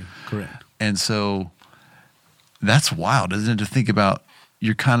mean? Glory. Correct. And so that's wild, isn't it, to think about?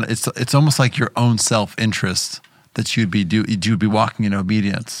 You're kind of, it's almost like your own self-interest that you'd be walking in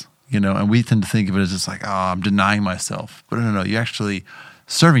obedience. And we tend to think of it as just like, oh, I'm denying myself. But no, you're actually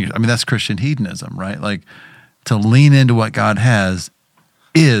serving. That's Christian hedonism, right? Like, to lean into what God has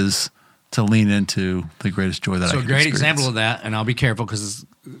is to lean into the greatest joy that I can experience. So a great example of that, and I'll be careful because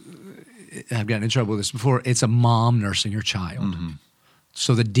I've gotten in trouble with this before, it's a mom nursing her child. Mm-hmm.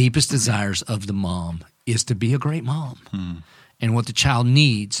 So the deepest desires of the mom is to be a great mom. Mm-hmm. And what the child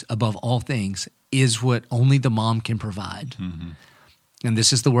needs above all things is what only the mom can provide. Mm-hmm. And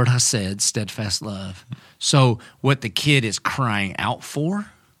this is the word hesed, steadfast love. So what the kid is crying out for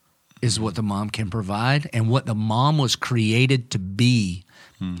is what the mom can provide. And what the mom was created to be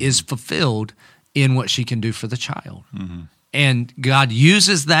is fulfilled in what she can do for the child. Mm-hmm. And God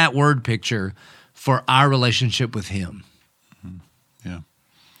uses that word picture for our relationship with him. Mm-hmm. Yeah.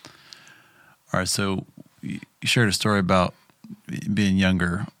 All right, so you shared a story about being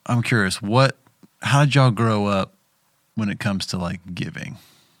younger. I'm curious, how did y'all grow up when it comes to like giving?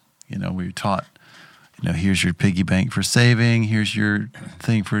 We were taught, here's your piggy bank for saving, here's your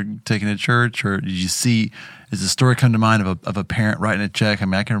thing for taking to church, or did you see, does a story come to mind of a parent writing a check?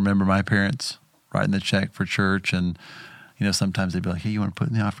 I can remember my parents writing the check for church, and sometimes they'd be like, hey, you want to put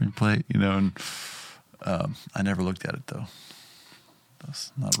in the offering plate? And I never looked at it though.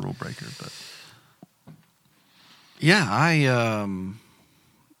 That's not a rule breaker, but yeah,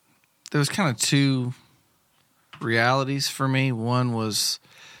 there was kind of two realities for me. One was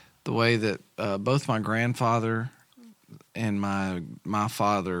the way that both my grandfather and my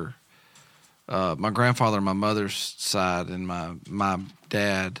father, my grandfather on my mother's side and my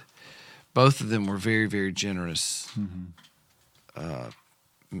dad, both of them were very, very generous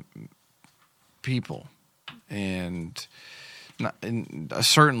people, and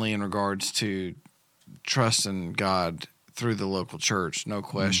certainly in regards to trusting God through the local church, no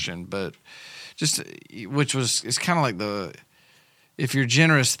question. But just it's kind of like if you're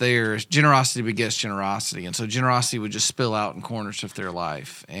generous there, generosity begets generosity, and so generosity would just spill out in corners of their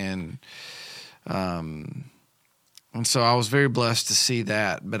life, and so I was very blessed to see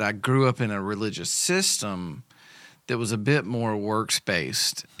that. But I grew up in a religious system that was a bit more works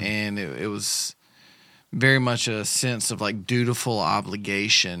based, and it was very much a sense of like dutiful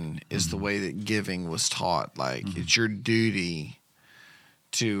obligation is the way that giving was taught. Like it's your duty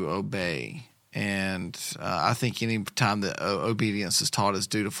to obey. And I think any time that obedience is taught as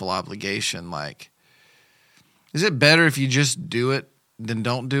dutiful obligation, like, is it better if you just do it than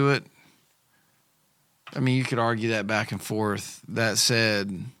don't do it? You could argue that back and forth. That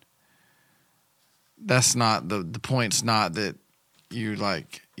said, that's not the point's not that you're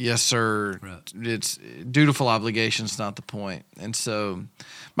like, yes, sir. Right. It's dutiful obligation's not the point. And so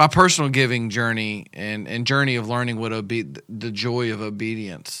my personal giving journey and journey of learning what the joy of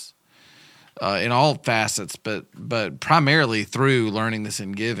obedience in all facets, but primarily through learning this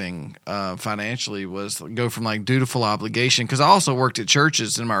in giving financially was go from like dutiful obligation. Because I also worked at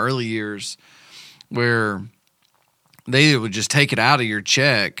churches in my early years where they would just take it out of your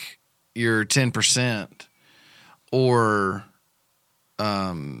check, your 10%, or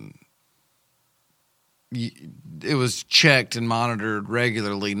it was checked and monitored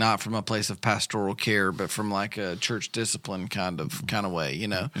regularly, not from a place of pastoral care, but from like a church discipline kind of way,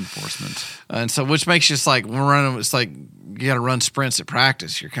 enforcement. And so, which makes you just like it's like you got to run sprints at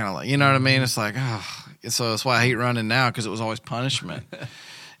practice. You're kind of like, you know what I mean? It's like, so that's why I hate running now, because it was always punishment.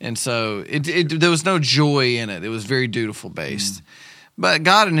 And so there was no joy in it. It was very dutiful based. But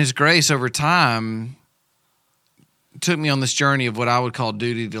God in his grace over time took me on this journey of what I would call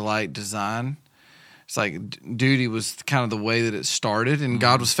duty, delight, design. It's like duty was kind of the way that it started, and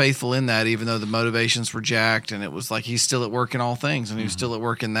God was faithful in that, even though the motivations were jacked, and it was like he's still at work in all things, and he was still at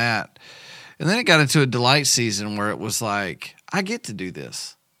work in that. And then it got into a delight season where it was like, I get to do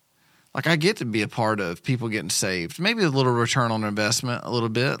this. Like, I get to be a part of people getting saved. Maybe a little return on investment, a little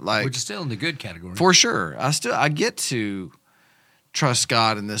bit. Like, which is still in the good category. For sure. I get to trust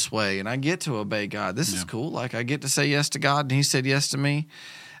God in this way, and I get to obey God. This is cool. Like, I get to say yes to God, and he said yes to me.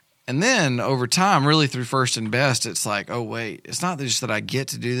 And then over time, really through First and Best, it's like, oh, wait, it's not just that I get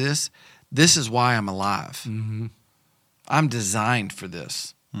to do this. This is why I'm alive. Mm-hmm. I'm designed for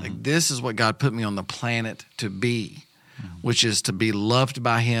this. Mm-hmm. Like, this is what God put me on the planet to be, which is to be loved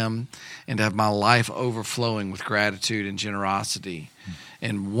by him and to have my life overflowing with gratitude and generosity.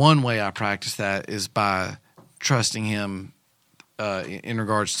 And one way I practice that is by trusting him in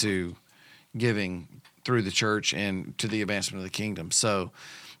regards to giving through the church and to the advancement of the kingdom. So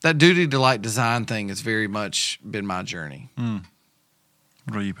that duty, delight, design thing has very much been my journey. What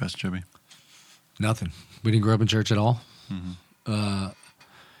about you, Pastor Joby? Nothing. We didn't grow up in church at all. Mm-hmm.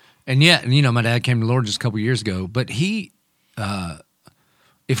 And yet, you know, my dad came to the Lord just a couple years ago, but he,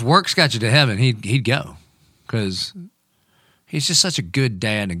 if works got you to heaven, he'd go, because he's just such a good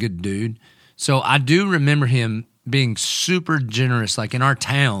dad and a good dude. So I do remember him being super generous. Like in our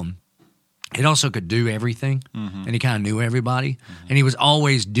town, he also could do everything, and he kind of knew everybody, and he was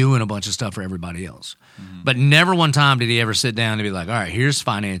always doing a bunch of stuff for everybody else. But never one time did he ever sit down and be like, all right, here's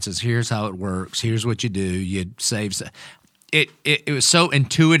finances, here's how it works, here's what you do, you save. It was so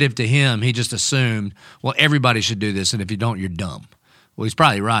intuitive to him, he just assumed, well, everybody should do this, and if you don't, you're dumb. Well, he's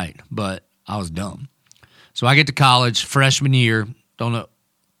probably right, but I was dumb. So I get to college, freshman year, don't know,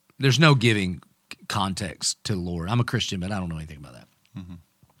 there's no giving context to the Lord. I'm a Christian, but I don't know anything about that.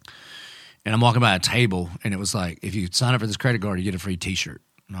 And I'm walking by a table, and it was like, if you sign up for this credit card, you get a free T-shirt.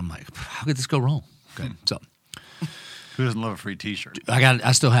 And I'm like, how could this go wrong? Okay, so who doesn't love a free T-shirt?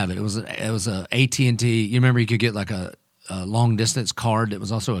 I still have it. It was a AT&T. You remember you could get like a long distance card that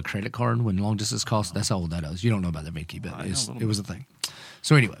was also a credit card when long distance cost. That's how old that is. You don't know about that, Mickey, but it was a thing.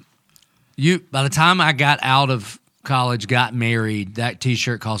 So anyway, by the time I got out of college, got married, that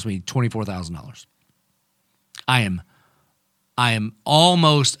T-shirt cost me $24,000. I am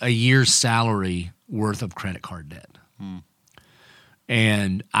almost a year's salary worth of credit card debt.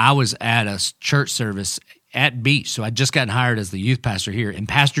 And I was at a church service at Beach, so I'd just gotten hired as the youth pastor here, and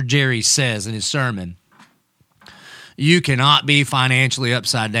Pastor Jerry says in his sermon, you cannot be financially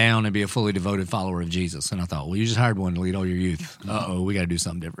upside down and be a fully devoted follower of Jesus. And I thought, well, you just hired one to lead all your youth. Uh-oh, we got to do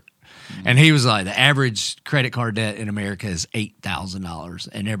something different. And he was like, the average credit card debt in America is $8,000.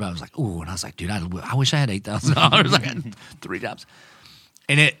 And everybody was like, ooh. And I was like, dude, I wish I had $8,000. I had 3 jobs.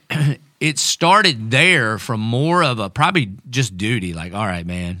 And it started there from more of a probably just duty. Like, all right,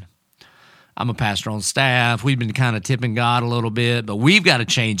 man, I'm a pastor on staff. We've been kind of tipping God a little bit, but we've got to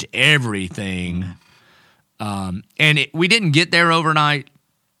change everything. And we didn't get there overnight,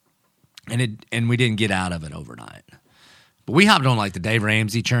 and we didn't get out of it overnight. But we hopped on like the Dave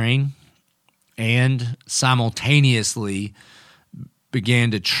Ramsey train and simultaneously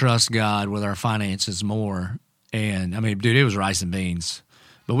began to trust God with our finances more. And, I mean, dude, it was rice and beans.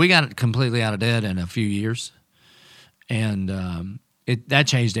 But we got it completely out of debt in a few years. And that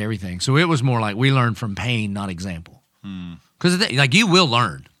changed everything. So it was more like we learned from pain, not example. Because, like, you will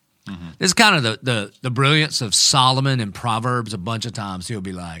learn. This is kind of the brilliance of Solomon in Proverbs. A bunch of times he'll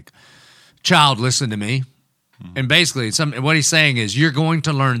be like, child, listen to me. And basically, what he's saying is, you're going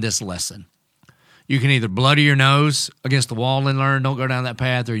to learn this lesson. You can either bloody your nose against the wall and learn, don't go down that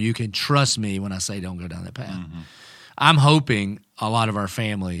path, or you can trust me when I say don't go down that path. I'm hoping a lot of our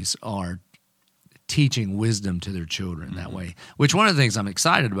families are teaching wisdom to their children that way, which one of the things I'm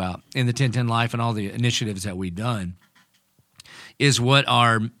excited about in the 1010 Life and all the initiatives that we've done is what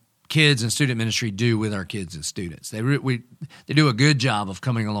our kids and student ministry do with our kids and students. They do a good job of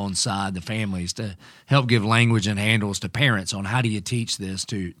coming alongside the families to help give language and handles to parents on how do you teach this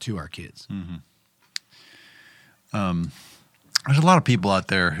to our kids. There's a lot of people out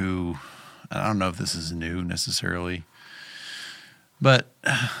there who, I don't know if this is new necessarily, but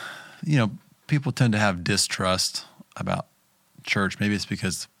people tend to have distrust about church. Maybe it's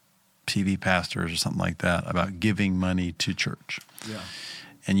because TV pastors or something like that about giving money to church. Yeah.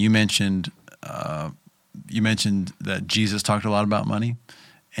 And you mentioned that Jesus talked a lot about money,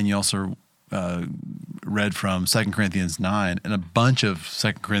 and you also read from 2 Corinthians 9, and a bunch of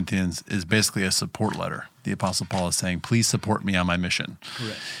 2 Corinthians is basically a support letter. The Apostle Paul is saying, please support me on my mission.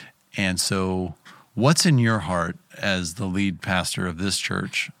 Correct. And so what's in your heart as the lead pastor of this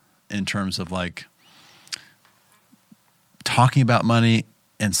church in terms of like talking about money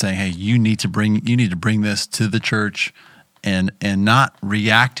and saying, hey, you need to bring this to the church, and not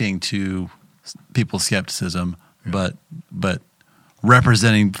reacting to people's skepticism, but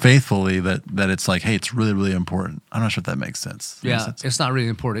representing faithfully that it's like, hey, it's really, really important. I'm not sure if that makes sense. It's not really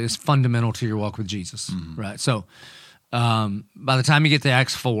important. It's fundamental to your walk with Jesus, right? So by the time you get to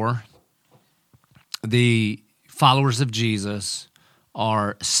Acts 4, the followers of Jesus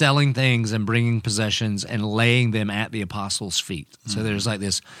are selling things and bringing possessions and laying them at the apostles' feet. So there's like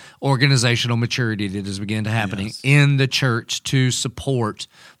this organizational maturity that is beginning to happening in the church to support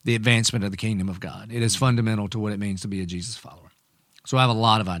the advancement of the kingdom of God. It is fundamental to what it means to be a Jesus follower. So I have a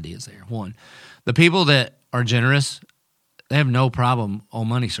lot of ideas there. One, the people that are generous, they have no problem on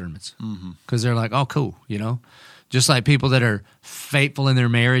money sermons because they're like, oh, cool, you know? Just like people that are faithful in their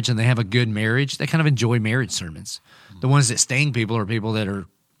marriage and they have a good marriage, they kind of enjoy marriage sermons. The ones that sting people are people that are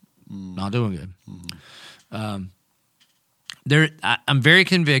not doing good. I'm very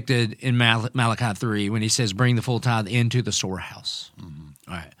convicted in Malachi 3 when he says, bring the full tithe into the storehouse.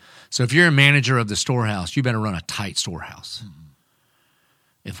 All right. So if you're a manager of the storehouse, you better run a tight storehouse.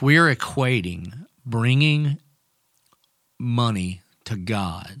 If we are equating bringing money to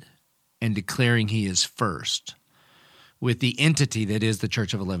God and declaring he is first with the entity that is the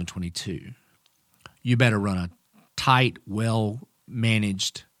Church of 1122, you better run a tight,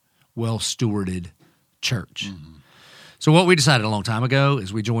 well-managed, well-stewarded church. So what we decided a long time ago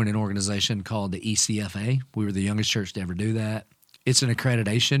is we joined an organization called the ECFA. We were the youngest church to ever do that. It's an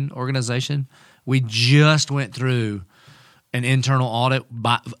accreditation organization. We just went through an internal audit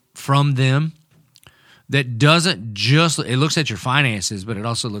from them that doesn't just, it looks at your finances, but it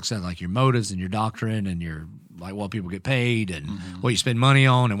also looks at like your motives and your doctrine and your, like what people get paid and what you spend money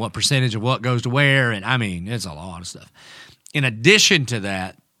on and what percentage of what goes to where. And I mean, it's a lot of stuff. In addition to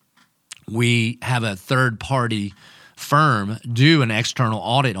that, we have a third party firm do an external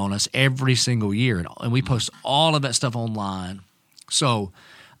audit on us every single year. And we post all of that stuff online. So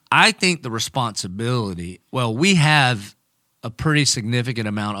I think the responsibility, well, we have a pretty significant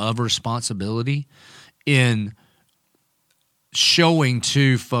amount of responsibility in showing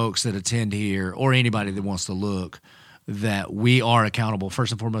to folks that attend here or anybody that wants to look that we are accountable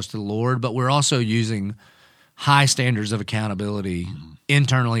first and foremost to the Lord, but we're also using high standards of accountability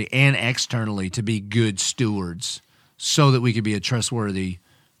internally and externally to be good stewards so that we could be a trustworthy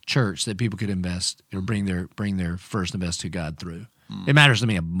church that people could invest or bring their first and best to God through. It matters to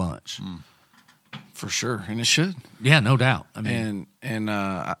me a bunch. For sure, and it should. Yeah, no doubt. I mean,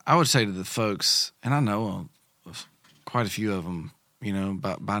 I would say to the folks, and I know quite a few of them, you know,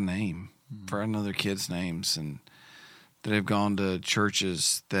 by name, for I know their kids' names, and that have gone to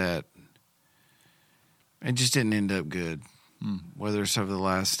churches that it just didn't end up good. Whether it's over the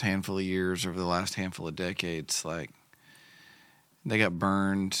last handful of years, over the last handful of decades, like they got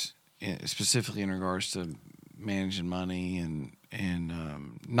burned, specifically in regards to managing money and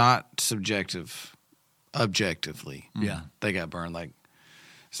not objectively. Yeah, they got burned. Like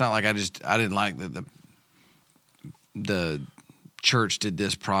it's not like I didn't like that the church did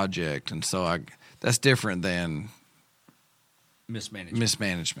this project, and so that's different than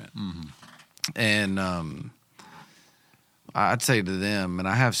mismanagement. And I'd say to them, and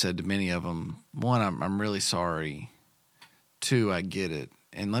I have said to many of them, one, I'm really sorry. Two, I get it,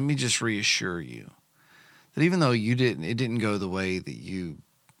 and let me just reassure you that even though it didn't go the way that you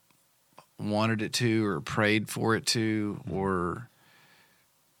wanted it to or prayed for it to, or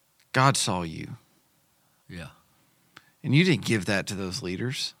God saw you. Yeah. And you didn't give that to those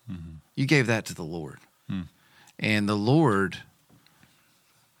leaders. You gave that to the Lord. And the Lord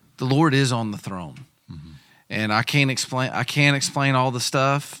is on the throne. And I can't explain all the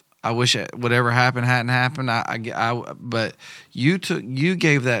stuff. I wish whatever happened hadn't happened. But you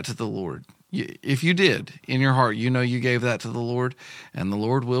gave that to the Lord. If you did in your heart, you know you gave that to the Lord, and the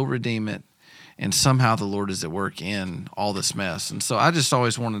Lord will redeem it. And somehow the Lord is at work in all this mess. And so I just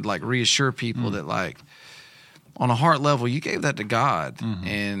always wanted to like reassure people that like on a heart level, you gave that to God,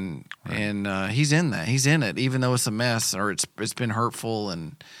 and He's in that. He's in it, even though it's a mess or it's been hurtful.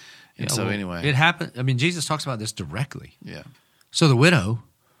 And so anyway, it happened. I mean, Jesus talks about this directly. Yeah. So the widow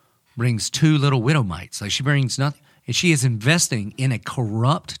brings 2 little widow mites. Like she brings nothing, and she is investing in a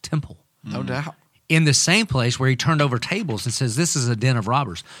corrupt temple. No doubt. In the same place where he turned over tables and says, this is a den of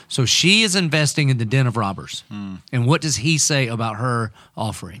robbers. So she is investing in the den of robbers. And what does he say about her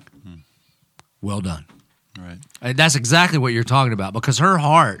offering? Well done. Right. And that's exactly what you're talking about, because her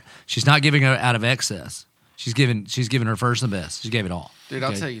heart, she's not giving her out of excess. She's giving her first and best. She gave it all. Dude,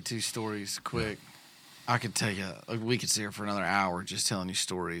 I'll tell you 2 stories quick. I could tell you, we could sit here for another hour just telling you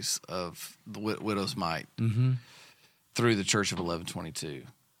stories of the widow's mite through the Church of 1122.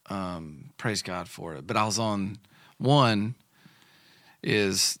 Praise God for it. But I was on one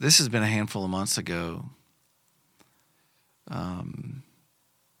this has been a handful of months ago.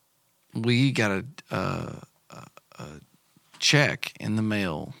 we got a check in the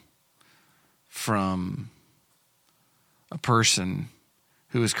mail from a person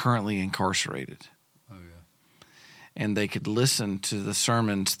who is currently incarcerated. Oh, yeah. And they could listen to the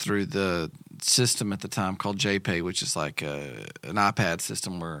sermons through the system at the time called JPay, which is like an iPad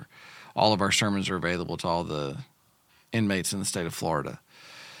system where all of our sermons are available to all the inmates in the state of Florida.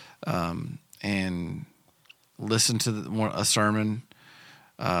 And listen to a sermon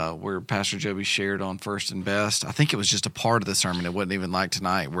where Pastor Joby shared on First and Best. I think it was just a part of the sermon. It wasn't even like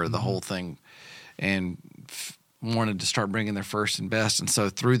tonight where the whole thing, and wanted to start bringing their First and Best. And so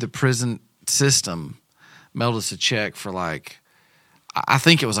through the prison system, mailed us a check for like, I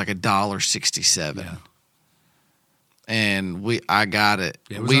think it was like $1.67. Yeah. And I got it.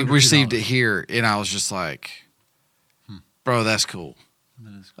 Yeah, it was we under received $2. it here, and I was just like, bro, that's cool.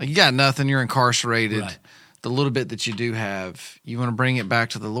 Like, you got nothing. You're incarcerated. Right. The little bit that you do have, you want to bring it back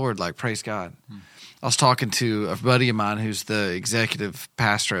to the Lord. Like, praise God. I was talking to a buddy of mine who's the executive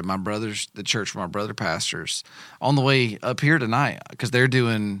pastor at the church where my brother pastors, on the way up here tonight, because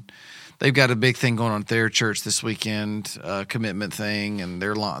they've got a big thing going on at their church this weekend, commitment thing, and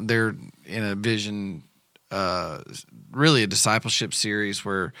they're in a vision, really a discipleship series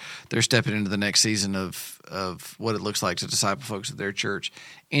where they're stepping into the next season of what it looks like to disciple folks at their church.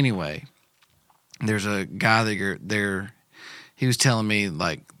 Anyway, there's a guy he was telling me,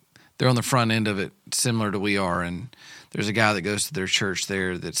 like, they're on the front end of it, similar to we are, and there's a guy that goes to their church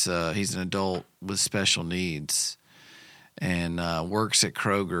there that's he's an adult with special needs and works at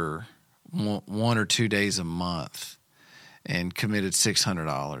Kroger 1 or 2 days a month and committed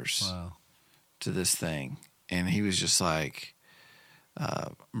 $600 to this thing. And he was just like,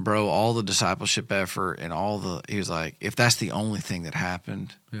 bro, all the discipleship effort and he was like, if that's the only thing that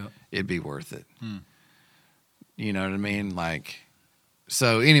happened, it'd be worth it. You know what I mean? Like,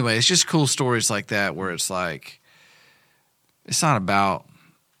 so anyway, it's just cool stories like that where it's like, it's not about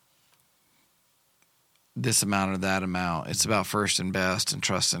this amount or that amount. It's about First and Best and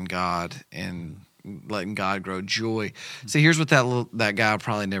trusting God and letting God grow joy. See, here's what that guy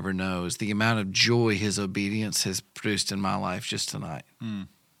probably never knows: the amount of joy his obedience has produced in my life just tonight.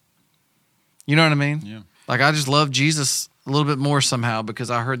 You know what I mean? Yeah. Like, I just love Jesus a little bit more somehow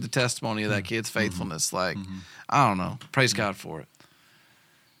because I heard the testimony of that kid's faithfulness. Like, I don't know. Praise God for it.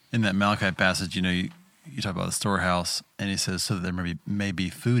 In that Malachi passage, you talk about the storehouse, and he says, so that there may be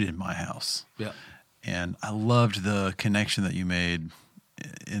food in my house. Yeah. And I loved the connection that you made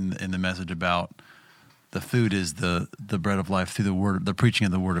in the message about the food is the bread of life through the word, the preaching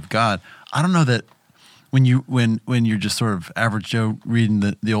of the word of God. I don't know that when you're just sort of average Joe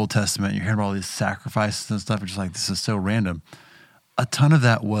reading the Old Testament, you're hearing about all these sacrifices and stuff, and just like, this is so random. A ton of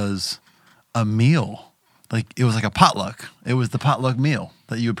that was a meal. Like, it was like a potluck. It was the potluck meal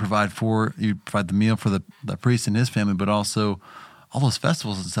that you would provide the meal for the priest and his family, but also all those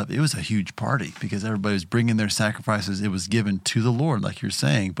festivals and stuff. It was a huge party because everybody was bringing their sacrifices. It was given to the Lord, like you're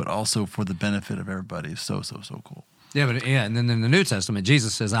saying, but also for the benefit of everybody. So cool. Yeah, and then in the New Testament,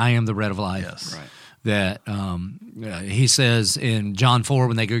 Jesus says, "I am the bread of life." Yes, right. That he says in John 4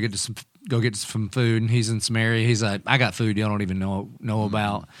 when they go get some food, and he's in Samaria. He's like, "I got food y'all don't even know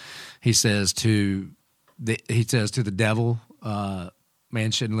about." He says to the devil,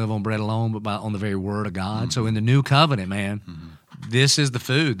 man shouldn't live on bread alone, but on the very word of God. So in the new covenant, man, this is the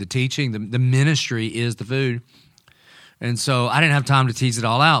food, the teaching, the ministry is the food. And so I didn't have time to tease it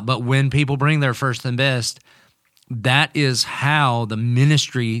all out, but when people bring their first and best, that is how the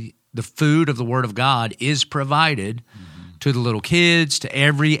ministry, the food of the word of God is provided to the little kids, to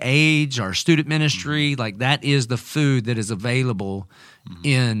every age, our student ministry. Like, that is the food that is available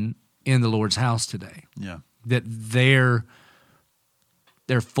in the Lord's house today. Yeah. That their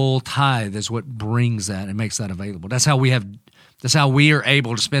full tithe is what brings that and makes that available. That's how we are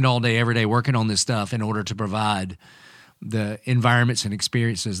able to spend all day, every day working on this stuff in order to provide the environments and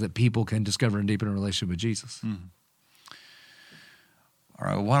experiences that people can discover and deepen a relationship with Jesus. All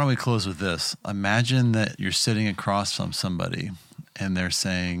right, well, why don't we close with this? Imagine that you're sitting across from somebody and they're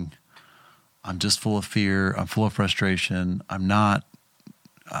saying, I'm just full of fear, I'm full of frustration, I know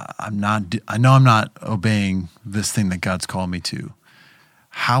I'm not obeying this thing that God's called me to.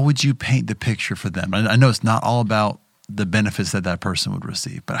 How would you paint the picture for them? I know it's not all about the benefits that person would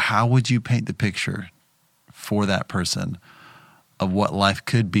receive, but how would you paint the picture for that person of what life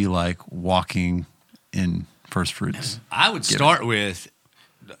could be like walking in first fruits? I would start with,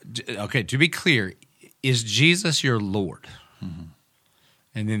 okay, to be clear, is Jesus your Lord?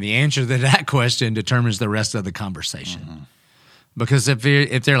 And then the answer to that question determines the rest of the conversation. Because if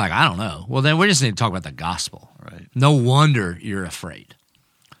they're like, I don't know, well, then we just need to talk about the gospel. Right. No wonder you're afraid.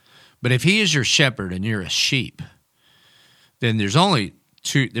 But if he is your shepherd and you're a sheep, then there's only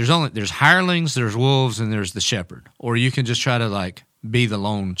two. There's hirelings, there's wolves, and there's the shepherd. Or you can just try to like be the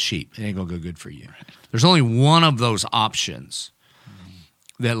lone sheep. It ain't gonna go good for you. Right. There's only one of those options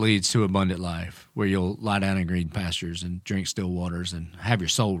that leads to abundant life, where you'll lie down in green pastures and drink still waters and have your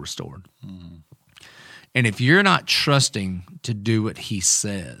soul restored. Mm-hmm. And if you're not trusting to do what he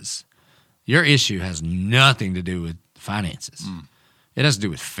says, your issue has nothing to do with finances. It has to do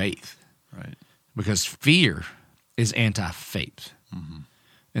with faith. Right. Because fear is anti-faith. Mm-hmm.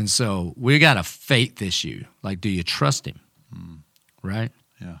 And so we got a faith issue. Like, do you trust him? Right?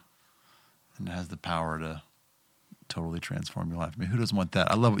 Yeah. And it has the power to totally transform your life. I mean, who doesn't want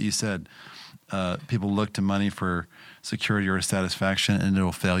that? I love what you said. People look to money for security or satisfaction, and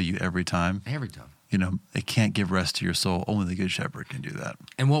it'll fail you every time. Every time. You know, it can't give rest to your soul. Only the good shepherd can do that.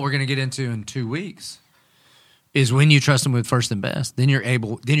 And what we're going to get into in 2 weeks is when you trust him with first and best, then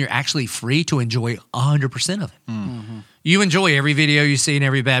you're actually free to enjoy 100% of it. Mm-hmm. You enjoy every video you see and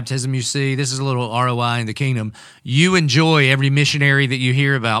every baptism you see. This is a little ROI in the kingdom. You enjoy every missionary that you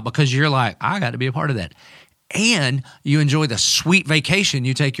hear about because you're like, I got to be a part of that. And you enjoy the sweet vacation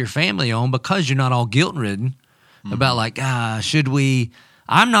you take your family on because you're not all guilt-ridden about like, should we?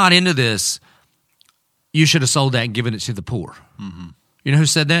 I'm not into this. You should have sold that and given it to the poor. Mm-hmm. You know who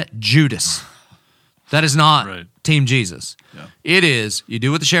said that? Judas. That is not Team Jesus. Yeah. It is, you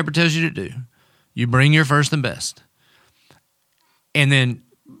do what the shepherd tells you to do. You bring your first and best. And then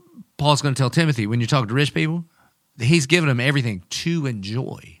Paul's going to tell Timothy, when you talk to rich people, he's giving them everything to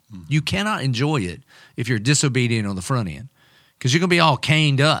enjoy. Mm-hmm. You cannot enjoy it if you're disobedient on the front end, because you're going to be all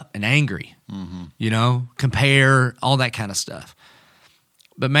caned up and angry, compare, all that kind of stuff.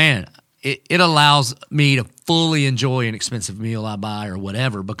 But man, it allows me to fully enjoy an expensive meal I buy or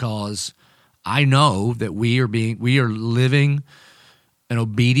whatever, because I know that we are living an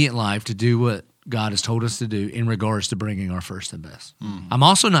obedient life to do what God has told us to do in regards to bringing our first and best. Mm-hmm. I'm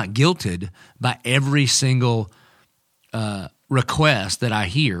also not guilted by every single request that I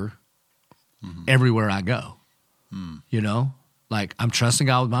hear everywhere I go. Like I'm trusting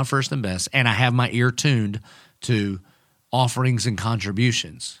God with my first and best, and I have my ear tuned to offerings and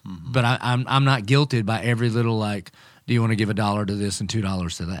contributions. Mm-hmm. But I'm not guilted by every little like, do you want to give $1 to this and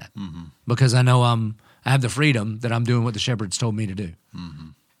 $2 to that? Mm-hmm. Because I know I have the freedom that I'm doing what the shepherd's told me to do. Mm-hmm.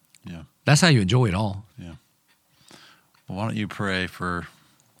 Yeah, that's how you enjoy it all. Yeah. Well, why don't you pray for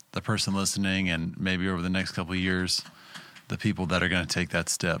the person listening, and maybe over the next couple of years, the people that are going to take that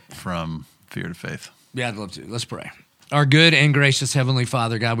step from fear to faith? Yeah, I'd love to. Let's pray. Our good and gracious Heavenly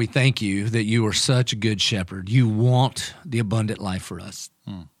Father, God, we thank you that you are such a good shepherd. You want the abundant life for us.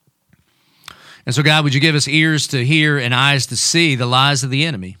 And so, God, would you give us ears to hear and eyes to see the lies of the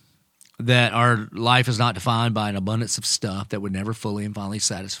enemy, that our life is not defined by an abundance of stuff that would never fully and finally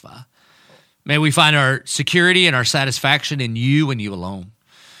satisfy. May we find our security and our satisfaction in you and you alone.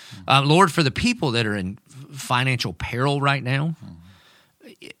 Lord, for the people that are in financial peril right now,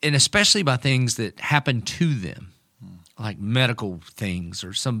 and especially by things that happen to them, like medical things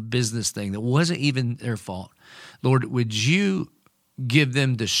or some business thing that wasn't even their fault, Lord, would you give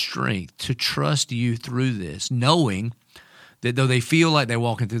them the strength to trust you through this, knowing that though they feel like they're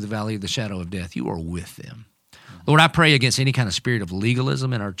walking through the valley of the shadow of death, you are with them. Lord, I pray against any kind of spirit of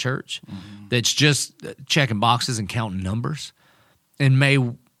legalism in our church that's just checking boxes and counting numbers. And may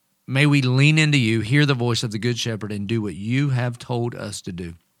we lean into you, hear the voice of the Good Shepherd, and do what you have told us to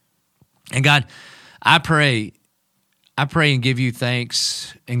do. And God, I pray and give you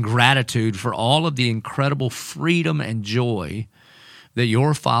thanks and gratitude for all of the incredible freedom and joy that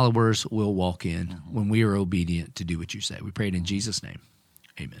your followers will walk in when we are obedient to do what you say. We pray it in Jesus' name.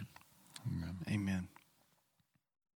 Amen. Amen.